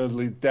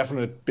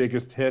definite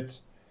biggest hit,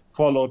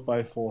 followed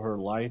by For Her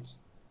Light.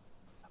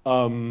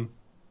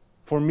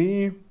 For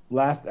me,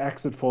 Last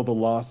Exit for the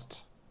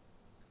Lost,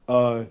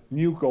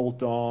 New Gold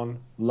Dawn,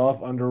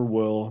 Love Under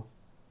Will,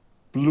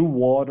 Blue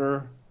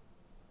Water,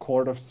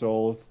 Court of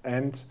Souls,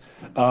 and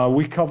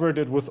we covered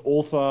it with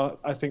Ulfa.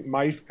 I think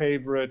my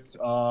favorite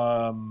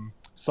song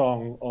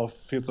of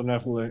Fields of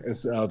Nephilim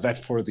is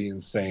That for the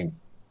Insane.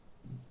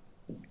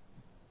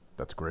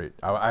 That's great.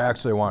 I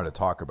actually wanted to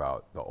talk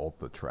about the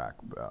Ulfa track.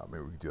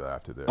 Maybe we can do that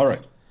after this. All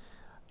right.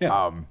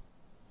 Yeah.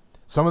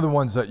 Some of the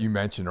ones that you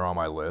mentioned are on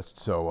my list.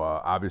 So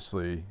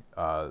obviously,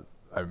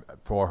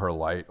 For Her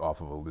Light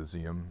off of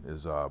Elysium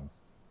is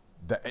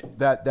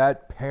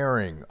that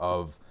pairing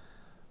of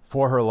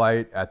For Her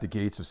Light at the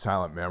Gates of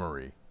Silent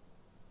Memory.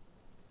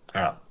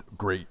 Yeah.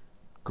 Great,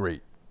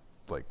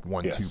 like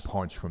 1-2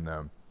 punch from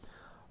them.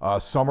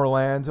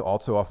 Summerland,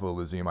 also off of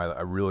Elysium.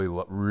 I really,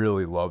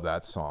 really love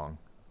that song.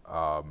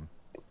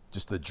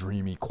 Just the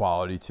dreamy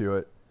quality to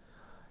it.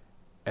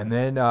 And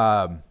then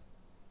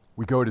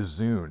we go to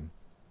Zune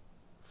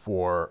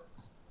for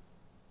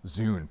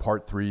Zune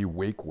Part 3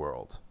 Wake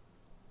World.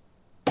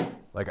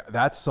 Like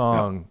that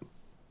song,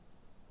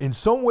 in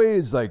some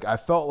ways, like I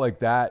felt like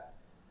that,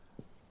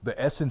 the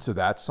essence of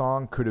that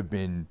song could have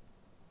been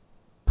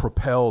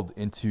propelled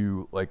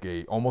into like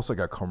almost like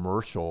a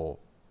commercial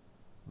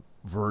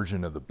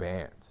version of the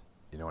band.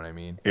 You know what I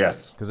mean?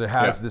 Yes. Because it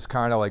has this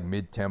kind of like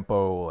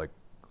mid-tempo,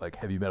 like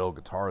heavy metal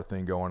guitar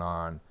thing going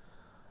on,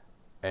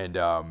 and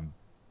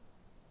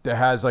that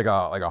has like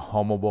a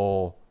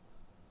hummable,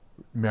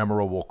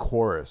 memorable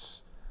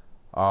chorus.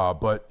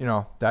 But you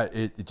know that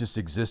it just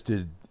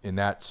existed in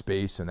that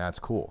space, and that's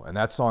cool. And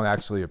that song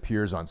actually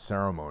appears on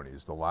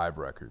Ceremonies, the live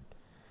record.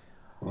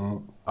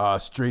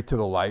 Straight to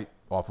the Light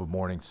off of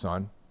Morning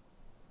Sun.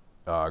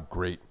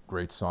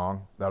 Great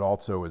song. That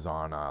also is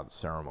on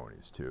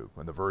Ceremonies too.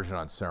 And the version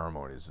on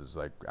Ceremonies is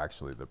like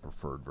actually the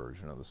preferred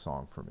version of the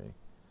song for me.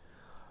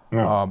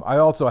 Yeah. I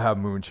also have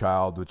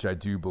Moonchild, which I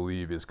do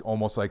believe is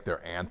almost like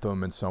their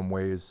anthem in some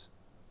ways.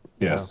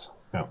 Yes.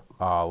 Yeah.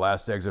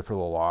 Last Exit for the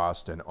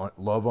Lost and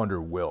Love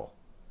Under Will.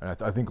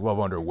 And I think Love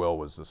Under Will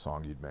was the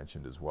song you'd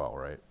mentioned as well,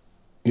 right?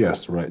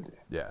 Yes, right.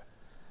 Yeah.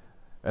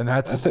 And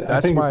that's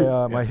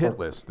my hit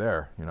list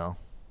there, you know.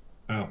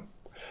 Yeah.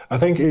 I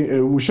think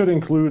we should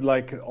include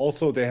like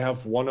also they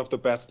have one of the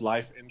best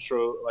live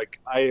intro. Like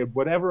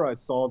whenever I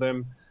saw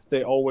them,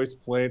 they always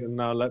played, and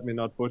now let me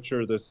not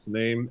butcher this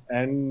name,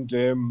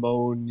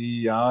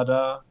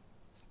 Endemoniada,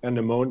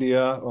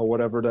 or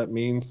whatever that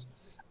means.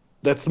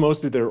 That's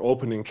mostly their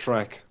opening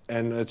track,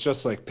 and it's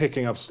just like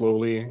picking up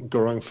slowly,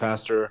 growing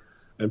faster,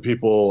 and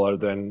people are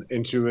then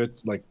into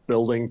it, like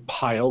building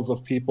piles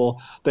of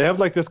people. They have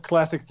like this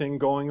classic thing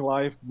going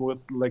live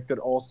with like that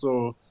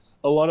also.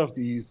 A lot of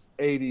these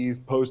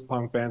 80s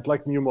post-punk bands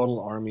like New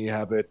Model Army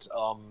have it,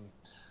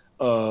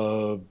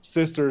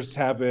 Sisters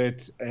have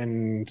it,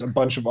 and a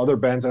bunch of other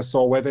bands I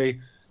saw where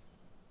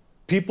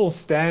people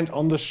stand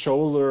on the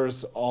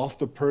shoulders of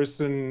the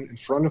person in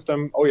front of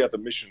them. Oh yeah, The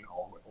Mission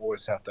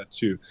always have that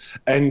too.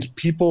 And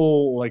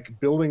people like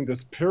building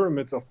this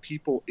pyramids of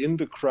people in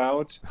the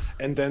crowd,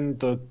 and then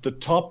the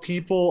top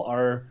people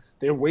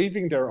they're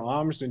waving their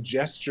arms in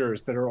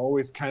gestures that are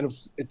always kind of,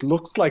 it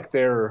looks like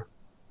they're,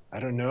 I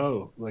don't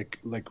know, like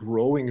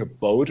rowing a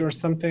boat or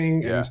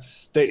something, and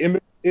they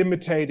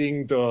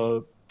imitating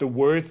the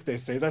words they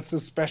say. That's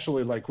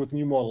especially like with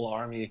New Model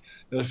Army.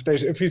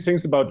 If he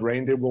sings about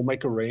rain, they will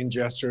make a rain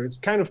gesture. It's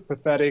kind of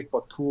pathetic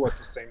but cool at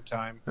the same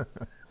time.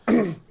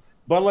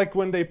 But like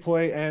when they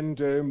play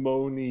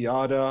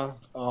Endemoniada,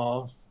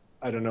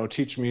 I don't know,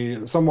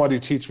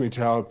 somebody teach me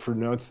how to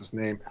pronounce this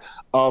name.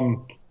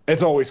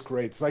 It's always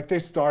great. It's like they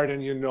start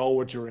and you know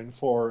what you're in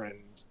for, and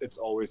it's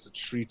always a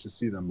treat to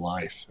see them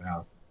live.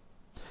 Yeah.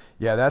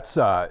 Yeah, that's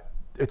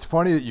it's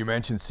funny that you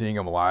mentioned seeing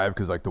them live,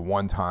 because like the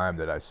one time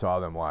that I saw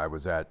them live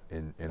was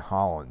in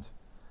Holland,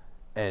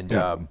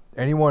 and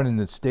anyone in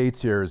the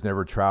States here who's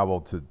never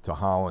traveled to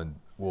Holland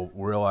will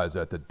realize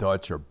that the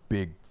Dutch are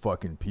big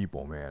fucking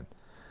people, man.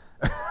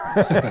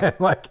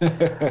 Like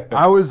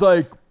I was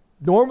like,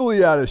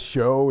 normally at a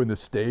show in the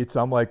States,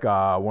 I'm like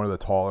one of the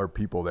taller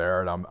people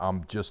there, and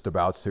I'm just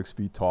about 6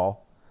 feet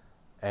tall,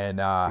 and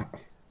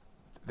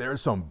there's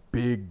some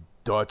big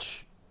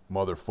Dutch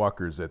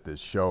motherfuckers at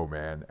this show,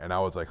 man, and I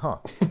was like, I'm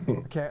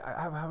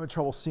having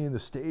trouble seeing the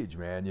stage,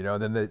 man. You know,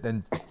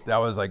 then that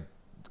was like,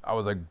 I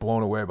was like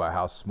blown away by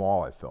how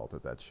small I felt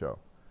at that show.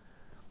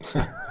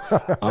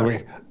 I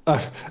mean,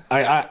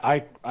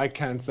 I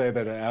can't say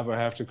that I ever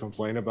have to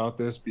complain about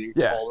this being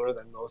taller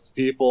than most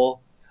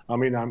people. I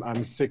mean, I'm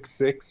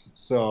 6'6",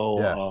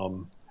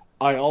 so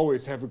I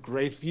always have a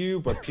great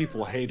view, but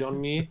people hate on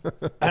me.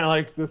 And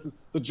like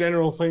the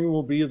general thing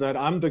will be that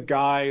I'm the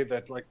guy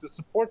that like the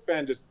support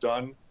band is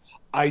done.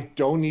 I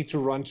don't need to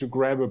run to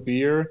grab a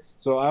beer,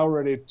 so I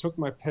already took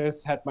my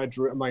piss, had my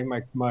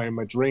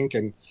drink,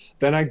 and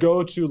then I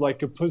go to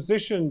like a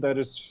position that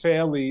is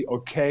fairly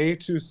okay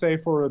to say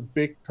for a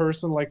big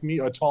person like me,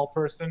 a tall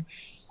person.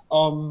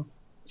 So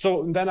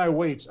then I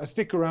wait. I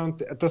stick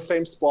around at the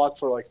same spot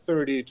for like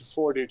 30 to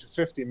 40 to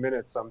 50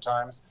 minutes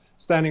sometimes,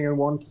 standing in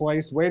one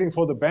place, waiting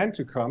for the band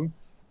to come.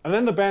 And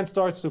then the band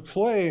starts to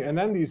play, and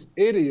then these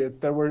idiots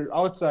that were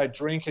outside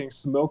drinking,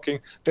 smoking,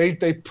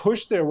 they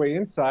push their way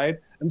inside,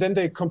 and then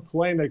they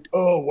complain like,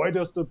 "Oh, why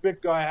does the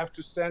big guy have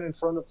to stand in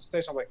front of the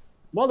stage?" I'm like,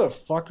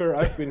 "Motherfucker,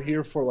 I've been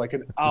here for like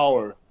an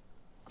hour.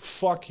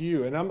 Fuck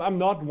you." And I'm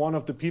not one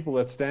of the people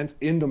that stands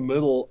in the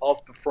middle of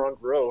the front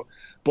row,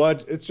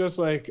 but it's just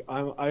like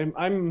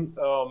I'm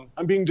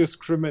being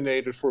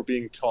discriminated for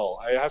being tall.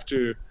 I have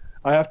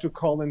to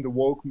call in the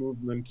woke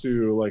movement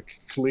to like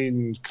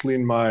clean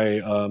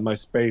my my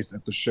space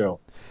at the show.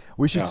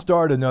 We should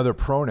start another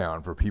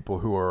pronoun for people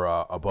who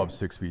are above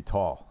 6 feet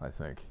tall, I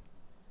think.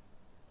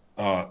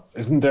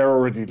 Isn't there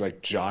already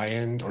like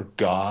giant or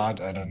god?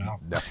 I don't know.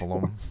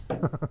 Nephilim.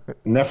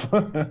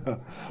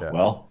 Yeah.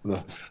 Well,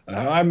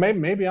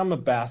 maybe I'm a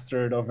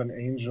bastard of an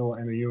angel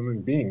and a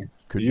human being.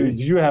 Could be.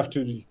 You have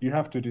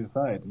to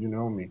decide. You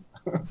know me.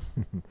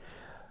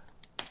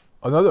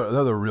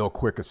 Another real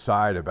quick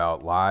aside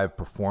about live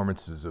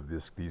performances of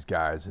these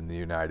guys in the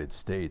United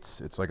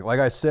States. It's like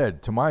I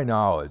said, to my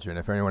knowledge, and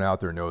if anyone out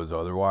there knows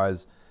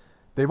otherwise,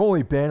 they've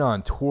only been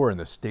on tour in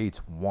the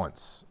States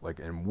once, like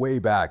in way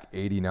back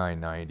 89,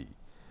 90.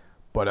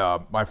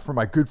 But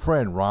my good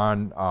friend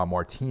Ron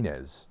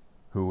Martinez,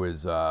 who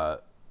is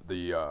the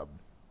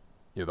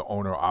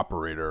owner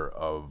operator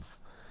of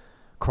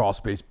Crawl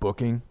Space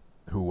Booking,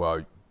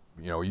 who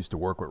used to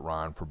work with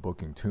Ron for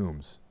booking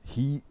Tombs,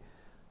 he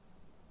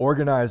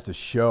organized a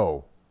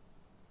show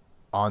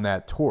on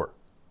that tour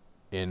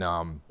in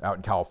out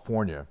in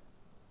California,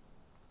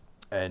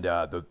 and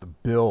the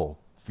bill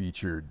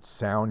featured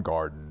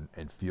Soundgarden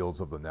and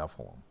Fields of the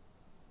Nephilim.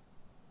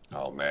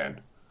 Oh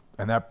man!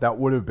 And that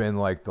would have been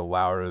like the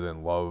Louder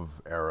Than Love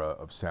era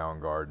of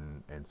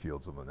Soundgarden and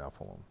Fields of the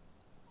Nephilim.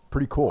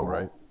 Pretty cool,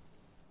 right?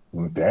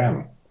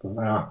 Damn.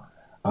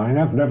 I mean,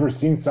 I've never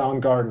seen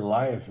Soundgarden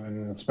live,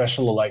 and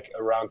especially like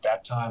around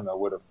that time, I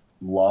would have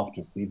loved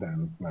to see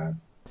them,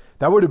 man.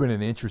 That would have been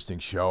an interesting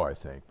show, I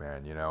think,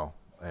 man,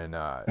 and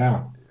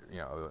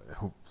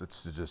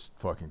it's just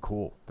fucking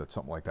cool that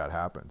something like that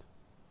happened.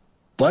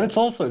 But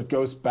it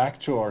goes back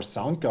to our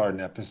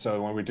Soundgarden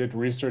episode when we did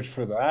research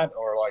for that,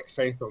 or like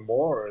Faith No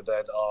More,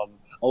 that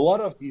a lot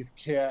of these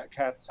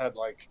cats had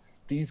like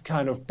these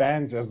kind of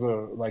bands as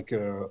a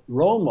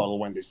role model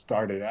when they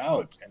started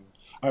out. And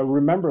I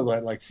remember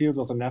that like Fields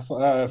of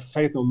the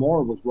Faith No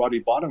More with Roddy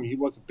Bottum, he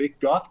was a big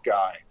goth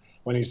guy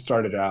when he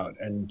started out,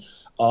 and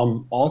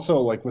also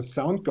like with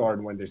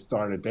Soundgarden when they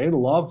started, they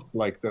loved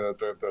like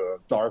the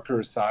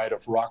darker side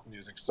of rock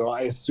music. So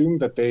I assume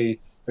that they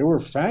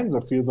were fans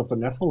of Fields of the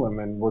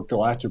Nephilim and were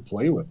glad to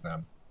play with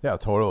them. Yeah,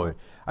 totally.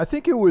 I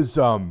think it was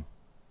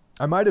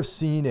I might have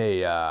seen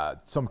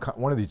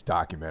one of these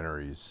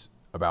documentaries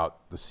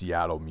about the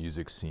Seattle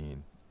music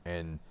scene,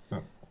 and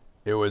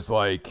it was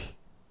like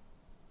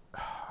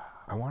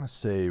I want to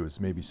say it was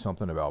maybe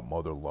something about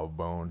Mother Love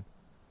Bone.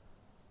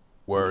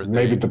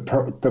 Maybe the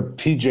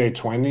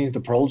PJ20, the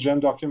Pearl Jam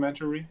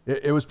documentary.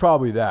 It was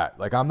probably that.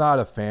 Like, I'm not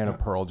a fan of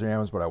Pearl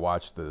Jams, but I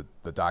watched the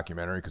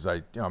documentary because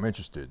I'm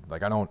interested.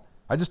 Like,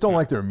 I just don't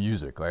like their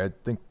music. Like, I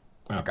think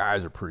the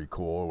guys are pretty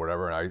cool or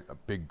whatever. And I'm a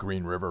big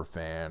Green River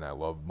fan. I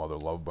love Mother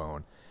Love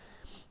Bone.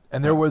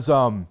 And there was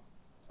a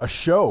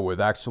show with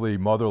actually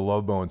Mother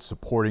Love Bone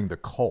supporting the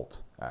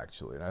Cult,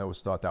 actually. And I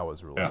always thought that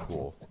was really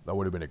cool. That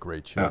would have been a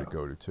great show to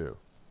go to too.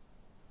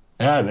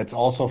 Yeah, and it's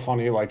also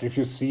funny, like, if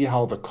you see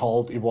how the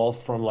Cult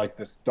evolved from, like,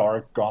 this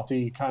dark,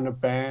 gothy kind of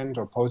band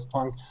or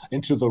post-punk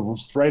into the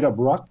straight-up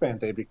rock band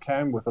they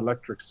became with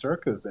Electric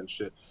Circus and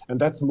shit. And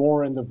that's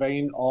more in the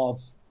vein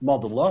of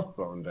Mother Love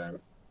Bone then.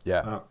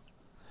 Yeah.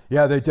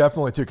 Yeah, they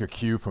definitely took a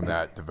cue from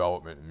that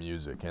development in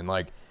music. And,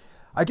 like,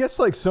 I guess,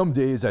 like, some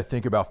days I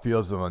think about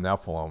Fields of the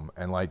Nephilim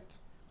and, like,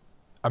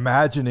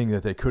 imagining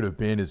that they could have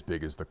been as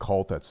big as the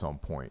Cult at some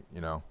point,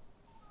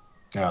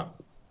 Yeah.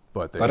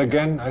 But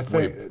again, I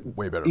think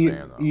way better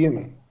band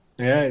though.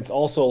 Yeah, it's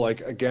also like,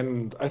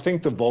 again, I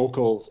think the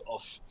vocals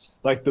of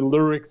like the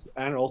lyrics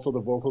and also the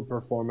vocal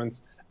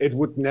performance, it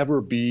would never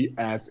be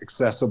as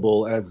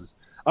accessible as,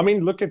 I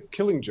mean, look at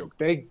Killing Joke.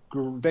 They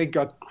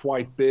got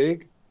quite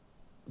big,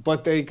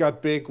 but they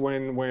got big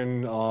when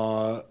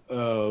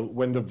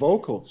the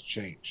vocals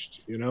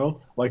changed,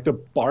 like the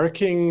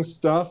barking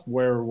stuff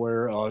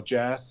where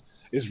Jazz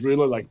is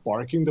really like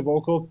barking the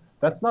vocals.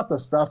 That's not the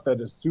stuff that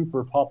is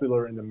super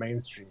popular in the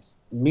mainstream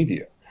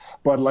media.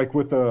 But like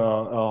with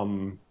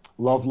the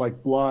Love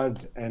Like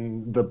Blood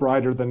and the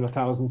Brighter Than a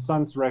Thousand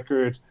Suns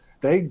record,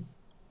 they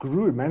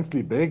grew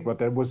immensely big, but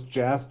that was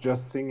Jazz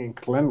just singing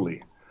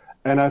cleanly.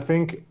 And I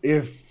think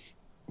if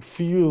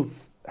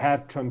Fields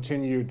had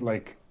continued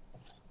like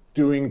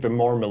doing the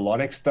more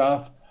melodic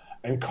stuff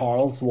and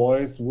Carl's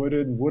voice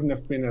wouldn't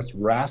have been as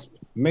rasp,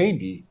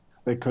 maybe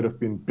they could have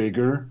been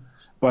bigger.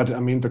 But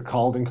I mean, the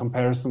Cult in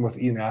comparison with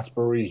Ian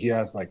Astbury, he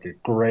has like a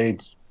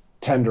great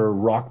tender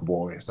rock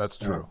voice. That's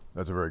true.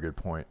 That's a very good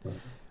point.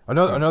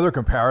 Another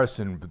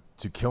comparison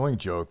to Killing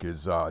Joke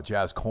is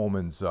Jazz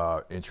Coleman's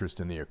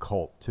interest in the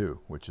occult too,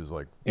 which is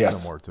like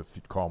similar to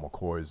Carl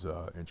McCoy's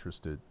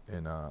interest in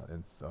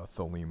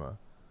Thelema.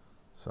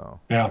 So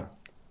yeah.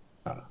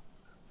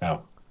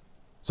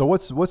 So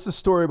what's the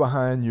story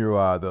behind your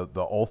the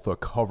Ultha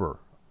cover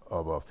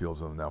of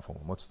Fields of the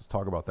Nephilim? Let's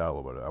talk about that a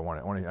little bit.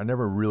 I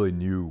never really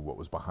knew what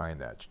was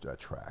behind that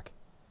track.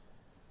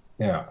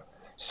 Yeah.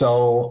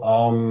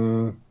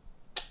 So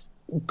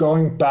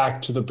going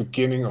back to the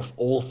beginning of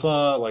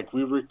Ultha, like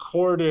we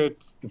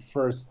recorded the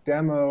first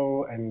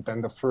demo and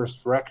then the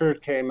first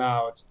record came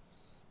out.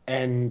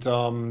 And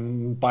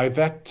by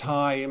that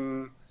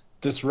time,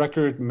 this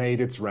record made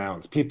its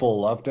rounds.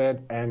 People loved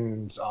it.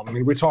 And I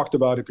mean, we talked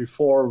about it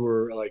before.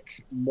 We're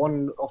like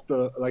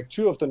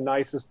two of the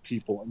nicest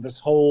people in this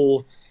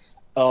whole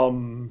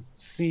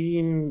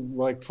scene,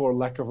 like for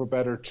lack of a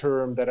better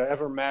term, that I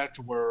ever met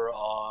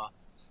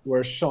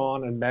were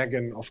Sean and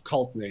Megan of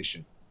Cult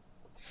Nation.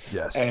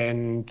 Yes.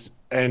 And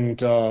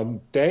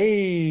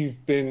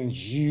they've been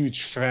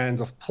huge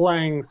fans of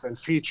Planks and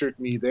featured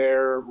me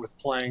there with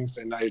Planks.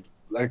 And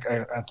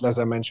as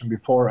I mentioned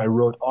before, I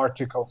wrote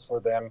articles for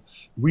them.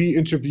 We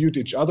interviewed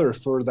each other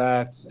for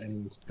that.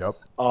 And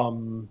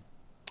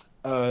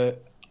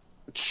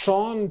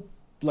Sean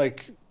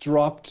like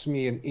dropped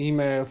me an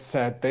email,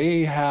 said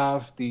they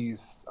have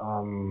these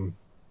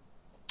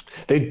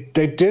they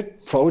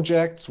did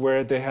projects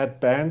where they had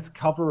bands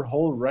cover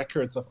whole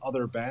records of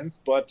other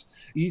bands, but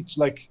each,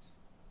 like,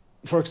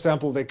 for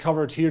example, they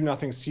covered Hear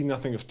Nothing, See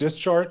Nothing of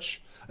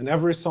Discharge, and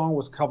every song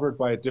was covered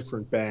by a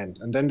different band.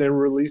 And then they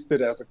released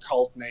it as a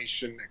Cult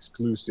Nation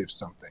exclusive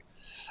something.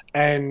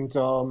 And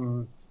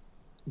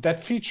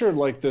that featured,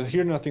 like, the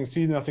Hear Nothing,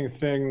 See Nothing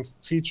thing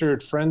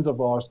featured friends of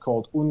ours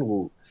called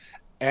Unruh.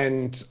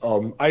 And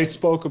I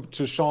spoke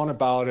to Sean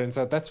about it and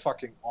said, that's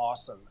fucking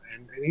awesome.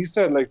 And he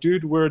said, like,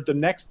 dude, the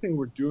next thing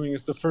we're doing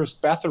is the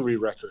first Bathory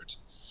record.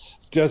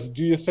 Do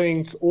you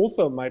think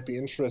Ultha might be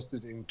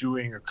interested in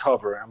doing a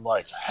cover? I'm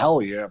like,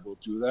 hell yeah, we'll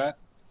do that.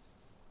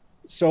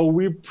 So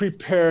we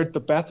prepared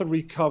the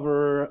Bathory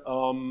cover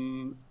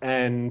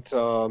and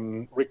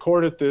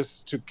recorded this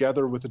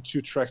together with the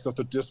 2 tracks of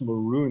the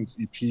Dismal Ruins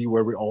EP,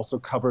 where we also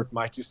covered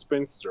Mighty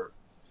Sphincter.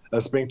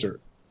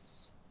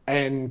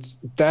 And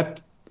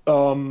that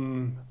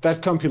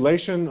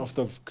compilation of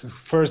the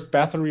first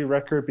Bathory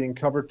record being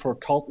covered for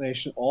Cult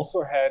Nation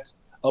also had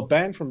a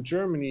band from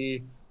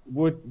Germany.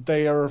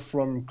 They are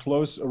from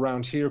close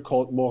around here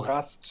called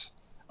Morast,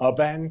 a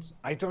band.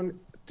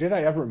 Did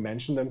I ever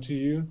mention them to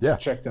you? Yeah.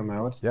 Check them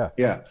out.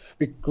 Yeah.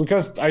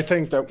 Because I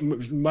think that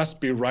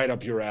must be right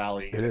up your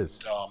alley. It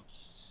is.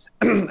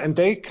 And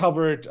they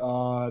covered a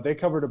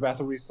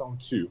Bathory song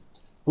too.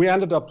 We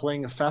ended up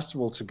playing a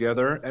festival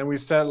together, and we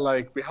said,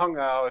 like, we hung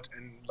out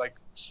and like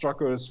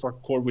struck a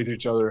chord with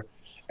each other,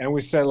 and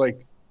we said,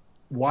 like,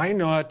 why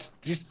not?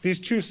 These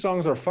 2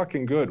 songs are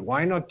fucking good.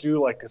 Why not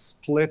do like a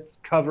split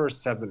cover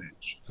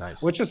 7-inch?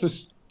 Nice. Which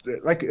is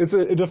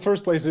in the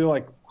first place, you're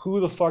like, who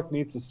the fuck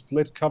needs a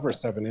split cover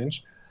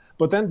 7-inch?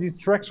 But then these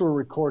tracks were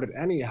recorded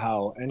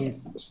anyhow, and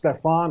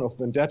Stefan of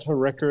Vendetta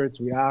Records,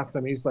 we asked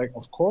him, he's like,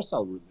 of course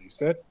I'll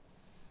release it.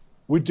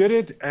 We did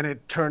it, and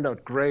it turned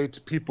out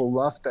great. People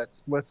loved that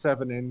split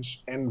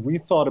 7-inch, and we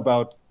thought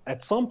about,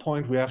 at some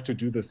point we have to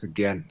do this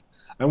again.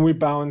 And we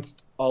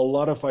bounced a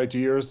lot of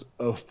ideas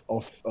of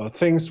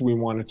things we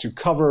wanted to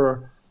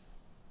cover.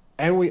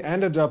 And we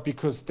ended up,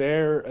 because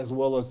they're, as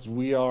well as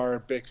we are,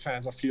 big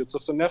fans of Fields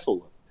of the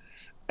Nephilim.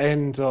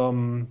 And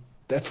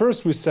at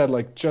first we said,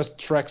 like, just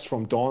tracks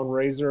from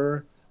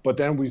Dawnraiser, but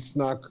then we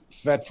snuck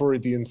Vet for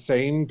the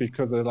Insane,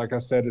 because, like I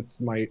said, it's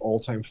my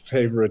all-time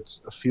favorite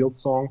Fields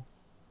song.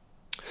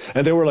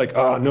 And they were like,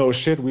 oh, no,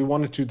 shit, we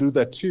wanted to do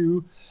that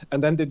too.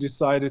 And then they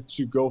decided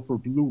to go for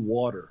Blue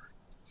Water.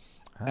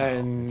 Oh,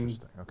 and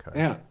interesting. Okay.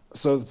 Yeah,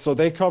 so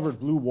they covered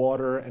Blue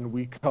Water, and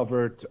we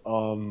covered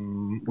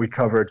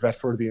Vet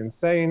for the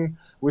Insane,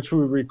 which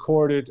we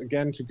recorded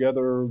again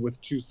together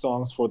with 2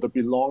 songs for the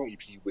Belong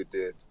EP we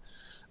did.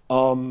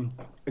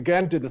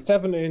 Again, did a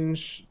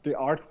 7-inch. The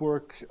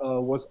artwork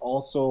was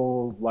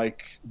also,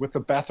 like, with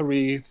the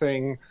Bathory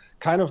thing,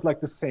 kind of like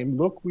the same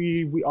look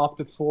we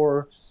opted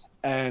for.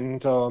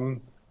 And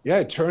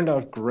it turned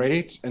out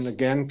great. And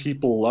again,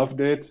 people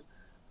loved it.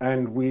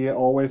 And we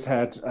always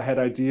had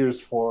ideas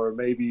for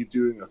maybe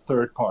doing a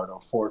 3rd part or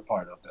 4th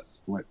part of that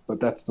split. But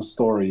that's the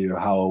story of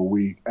how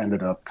we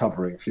ended up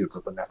covering Fields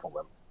of the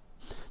Nephilim.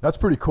 That's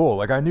pretty cool.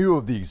 Like, I knew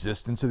of the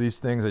existence of these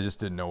things. I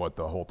just didn't know what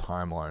the whole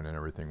timeline and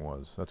everything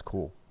was. That's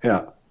cool.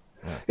 Yeah,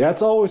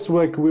 it's always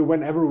like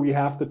whenever we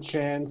have the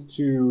chance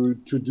to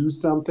do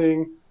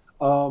something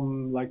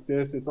like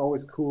this, it's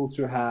always cool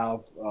to have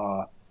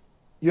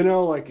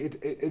like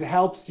it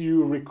helps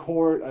you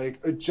record, like,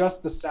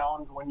 adjust the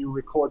sound when you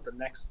record the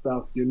next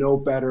stuff. You know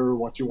better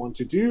what you want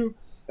to do,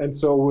 and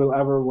so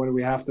when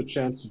we have the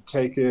chance to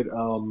take it,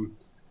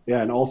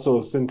 and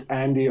also since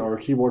Andy, our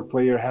keyboard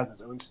player, has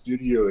his own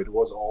studio, it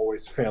was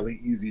always fairly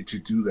easy to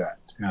do that.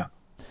 Yeah.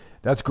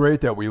 That's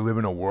great that we live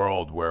in a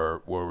world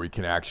where we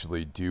can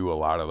actually do a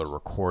lot of the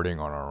recording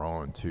on our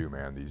own too,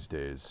 man, these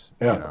days.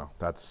 Yeah. You know,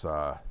 that's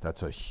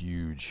a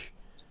huge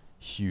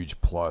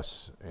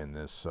plus in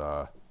this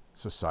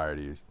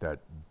society that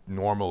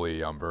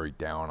normally I'm very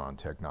down on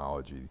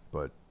technology,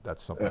 but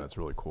that's something that's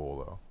really cool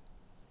though.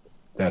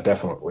 Yeah,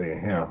 definitely.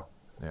 Yeah.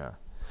 Yeah.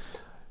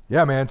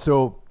 Yeah, man.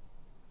 So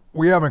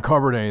we haven't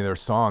covered any of their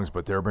songs,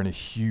 but they've been a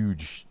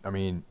huge. I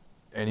mean,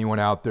 anyone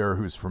out there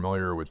who's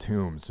familiar with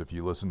Tombs, if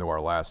you listen to our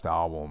last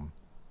album,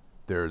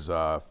 there's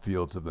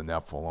Fields of the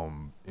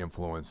Nephilim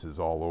influences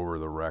all over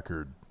the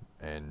record,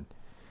 and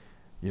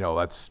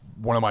that's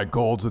one of my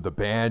goals with the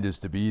band is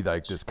to be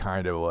like this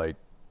kind of like,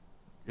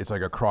 it's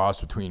like a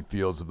cross between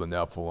Fields of the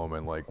Nephilim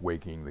and like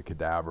Waking the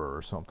Cadaver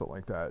or something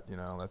like that.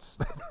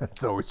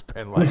 That's always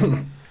been like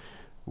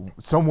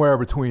somewhere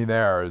between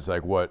there is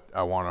like what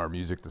I want our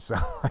music to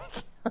sound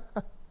like.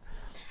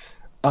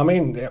 I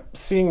mean,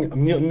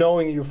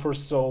 knowing you for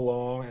so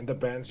long and the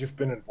bands you've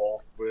been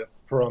involved with,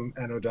 from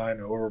Anodyne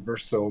or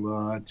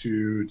Versona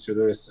to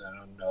this,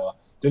 and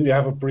didn't you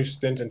have a brief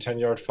stint in 10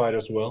 Yard Fight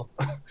as well?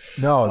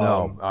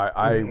 No.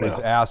 I was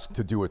asked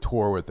to do a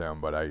tour with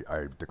them, but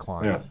I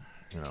declined.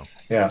 Yeah.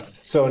 Yeah.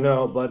 So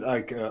no, but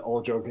like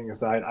all joking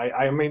aside,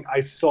 I mean,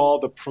 I saw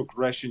the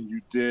progression you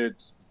did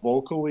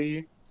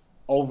vocally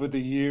over the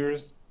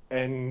years,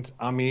 and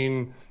I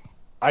mean,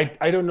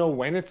 I don't know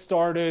when it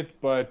started,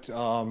 but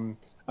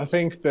I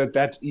think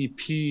that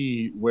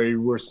EP where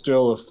you were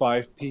still a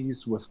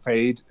 5-piece with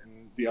Fade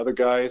and the other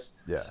guys,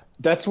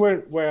 that's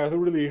where I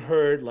really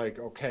heard like,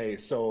 okay,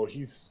 so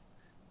he's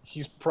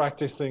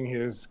practicing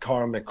his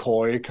Carl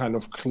McCoy kind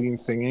of clean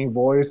singing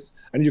voice,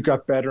 and you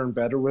got better and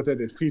better with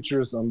it. It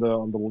features on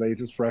the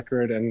latest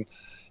record, and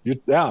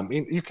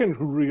you can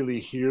really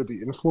hear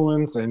the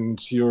influence,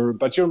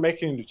 but you're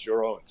making it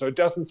your own. So it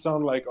doesn't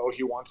sound like, oh,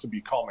 he wants to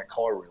be Carl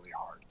McCoy really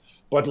hard,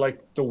 but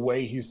like the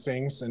way he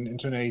sings and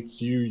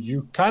intonates,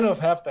 you kind of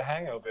have the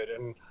hang of it.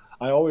 And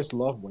I always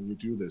love when you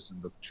do this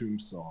in the Tomb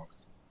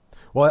songs.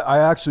 Well, I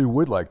actually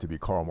would like to be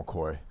Carl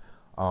McCoy,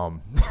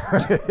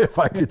 if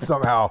I could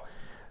somehow.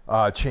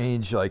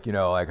 Change like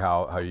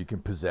how you can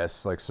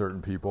possess like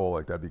certain people,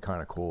 like that'd be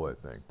kind of cool, I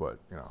think. But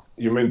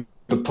you mean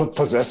the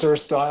possessor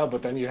style,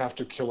 but then you have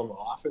to kill him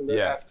off and then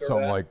after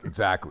something that? Like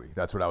exactly.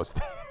 That's what I was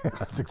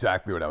that's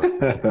exactly what I was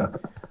thinking.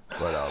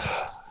 But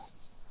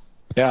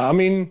yeah, I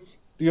mean,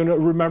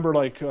 remember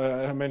like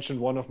I mentioned,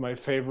 one of my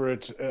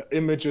favorite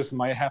images,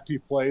 my happy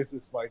place,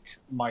 is like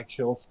Mike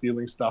Hill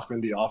stealing stuff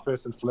in the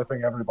office and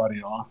flipping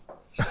everybody off.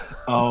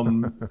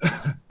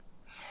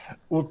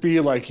 Would be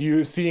like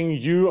seeing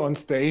you on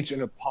stage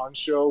in a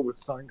poncho with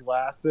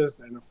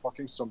sunglasses and a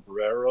fucking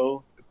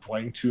sombrero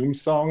playing Tomb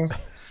songs.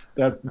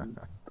 That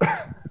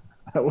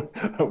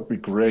would be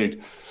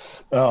great.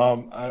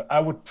 I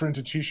would print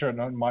a T-shirt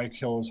on Mike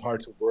Hill is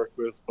hard to work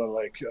with, but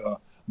like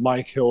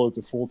Mike Hill is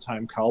a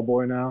full-time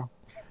cowboy now.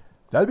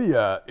 That'd be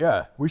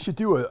we should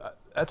do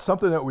that's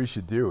something that we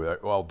should do.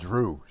 Well,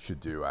 Drew should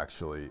do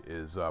actually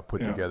is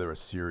put together a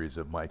series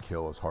of Mike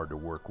Hill is hard to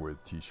work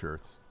with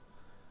T-shirts.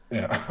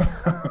 Yeah.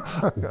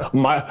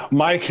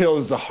 Mike Hill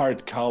is a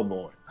hard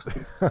cowboy.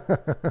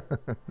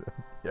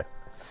 Yeah.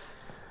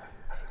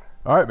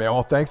 All right, man.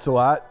 Well, thanks a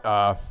lot.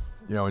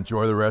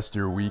 Enjoy the rest of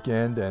your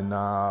weekend, and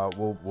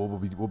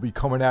we'll be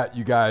coming at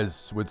you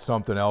guys with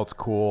something else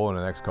cool in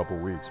the next couple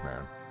of weeks,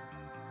 man.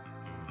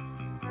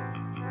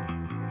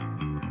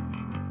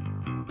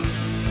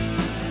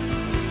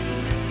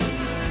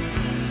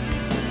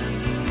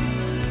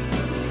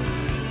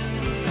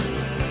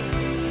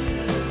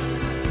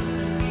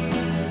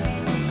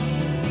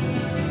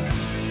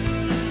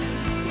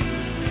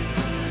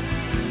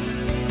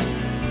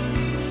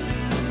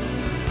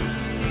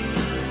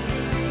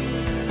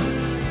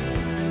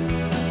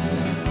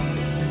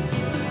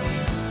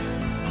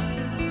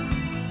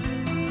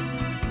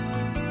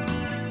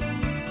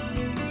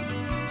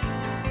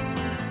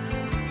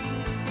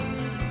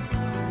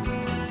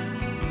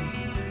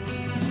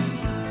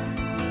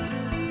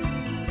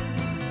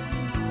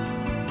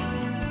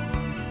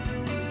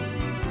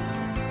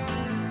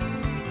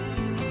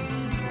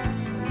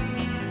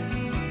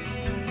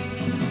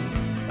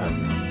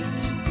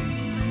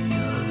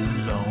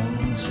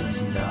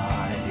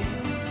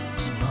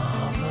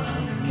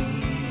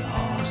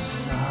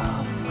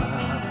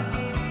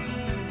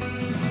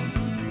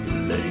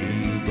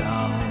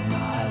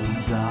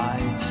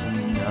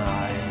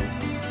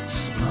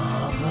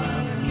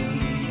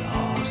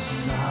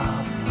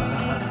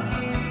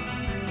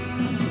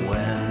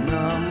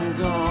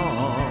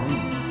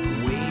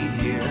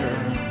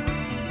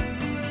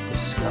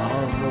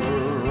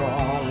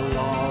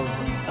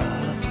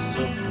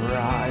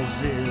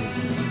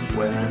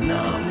 When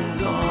I'm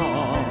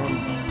gone,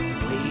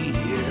 wait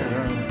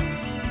here.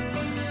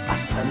 I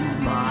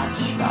send my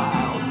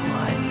child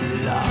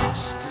my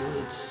last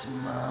good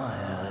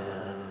smile.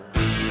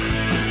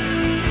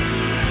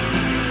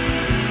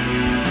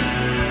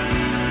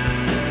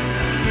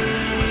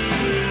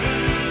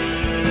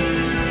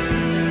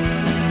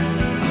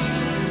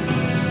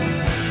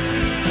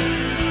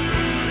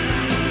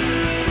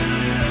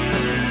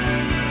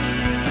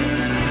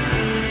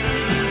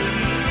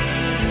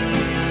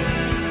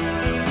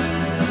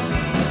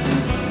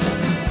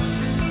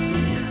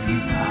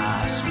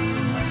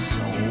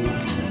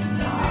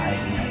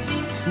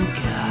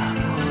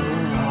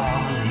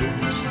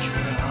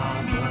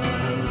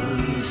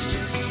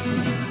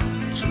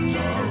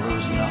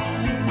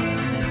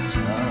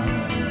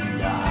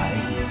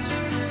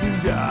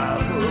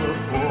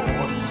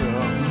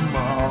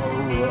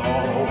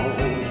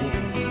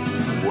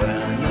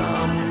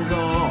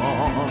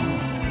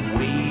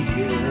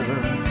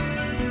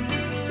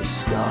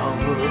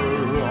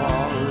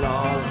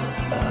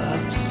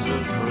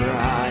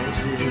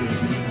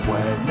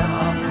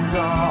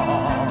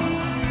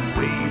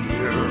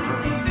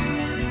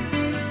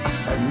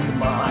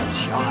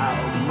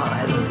 child,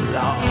 my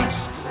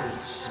lost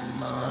good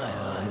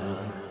smile.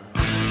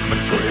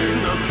 Between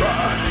the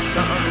cracks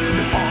and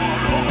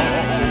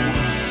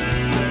hollows,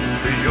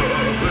 the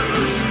earth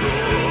is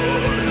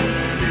good,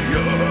 the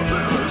earth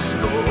is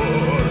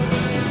good.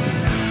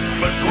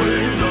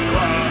 Between the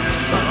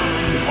cracks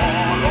and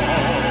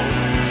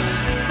hollows,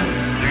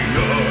 the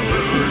earth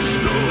is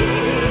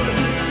good,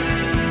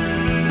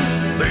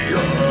 the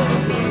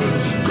earth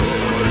is good.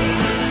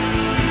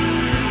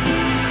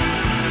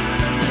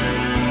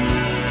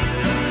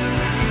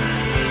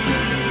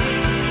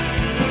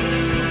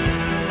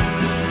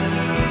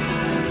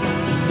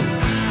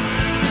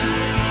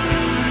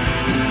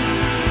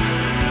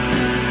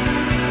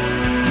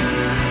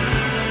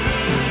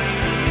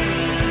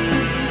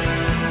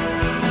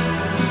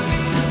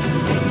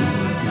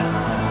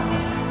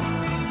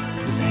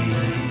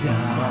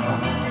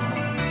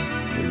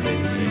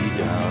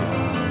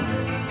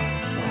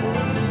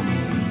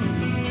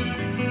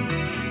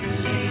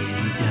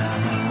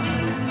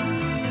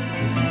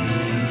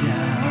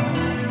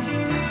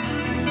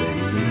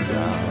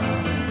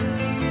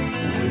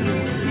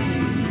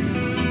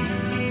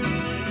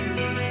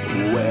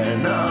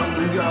 When I'm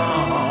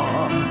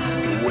gone,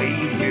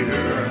 wait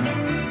here,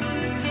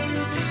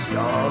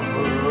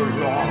 discover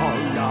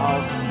all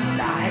of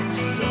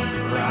life's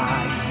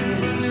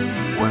surprises.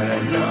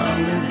 When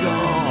I'm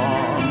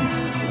gone,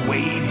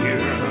 wait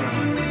here,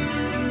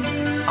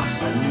 I'll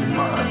send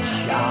my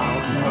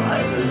child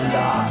my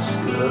last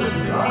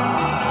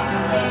goodbye.